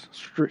teachings,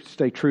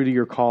 stay true to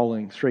your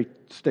calling,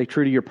 stay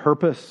true to your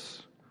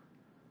purpose.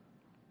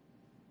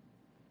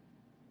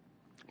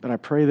 But I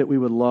pray that we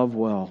would love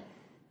well.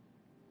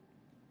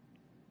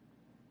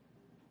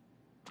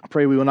 I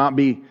pray we will not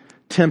be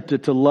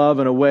tempted to love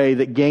in a way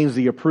that gains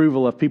the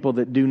approval of people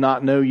that do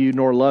not know you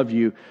nor love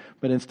you,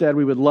 but instead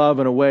we would love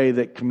in a way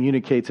that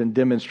communicates and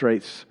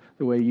demonstrates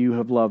the way you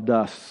have loved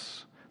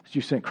us, that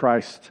you sent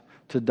Christ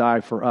to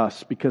die for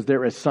us, because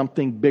there is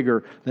something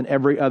bigger than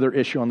every other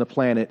issue on the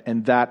planet,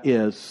 and that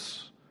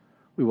is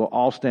we will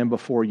all stand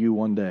before you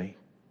one day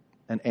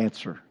and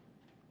answer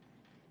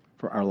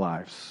for our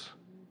lives.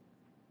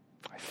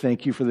 I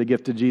thank you for the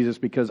gift of Jesus,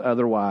 because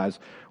otherwise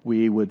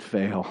we would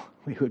fail.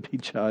 We would be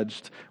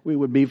judged. We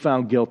would be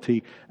found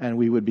guilty, and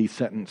we would be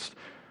sentenced.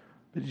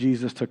 But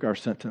Jesus took our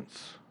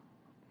sentence.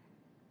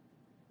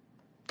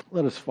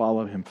 Let us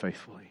follow him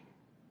faithfully.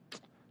 In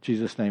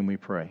Jesus' name we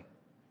pray.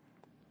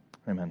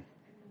 Amen.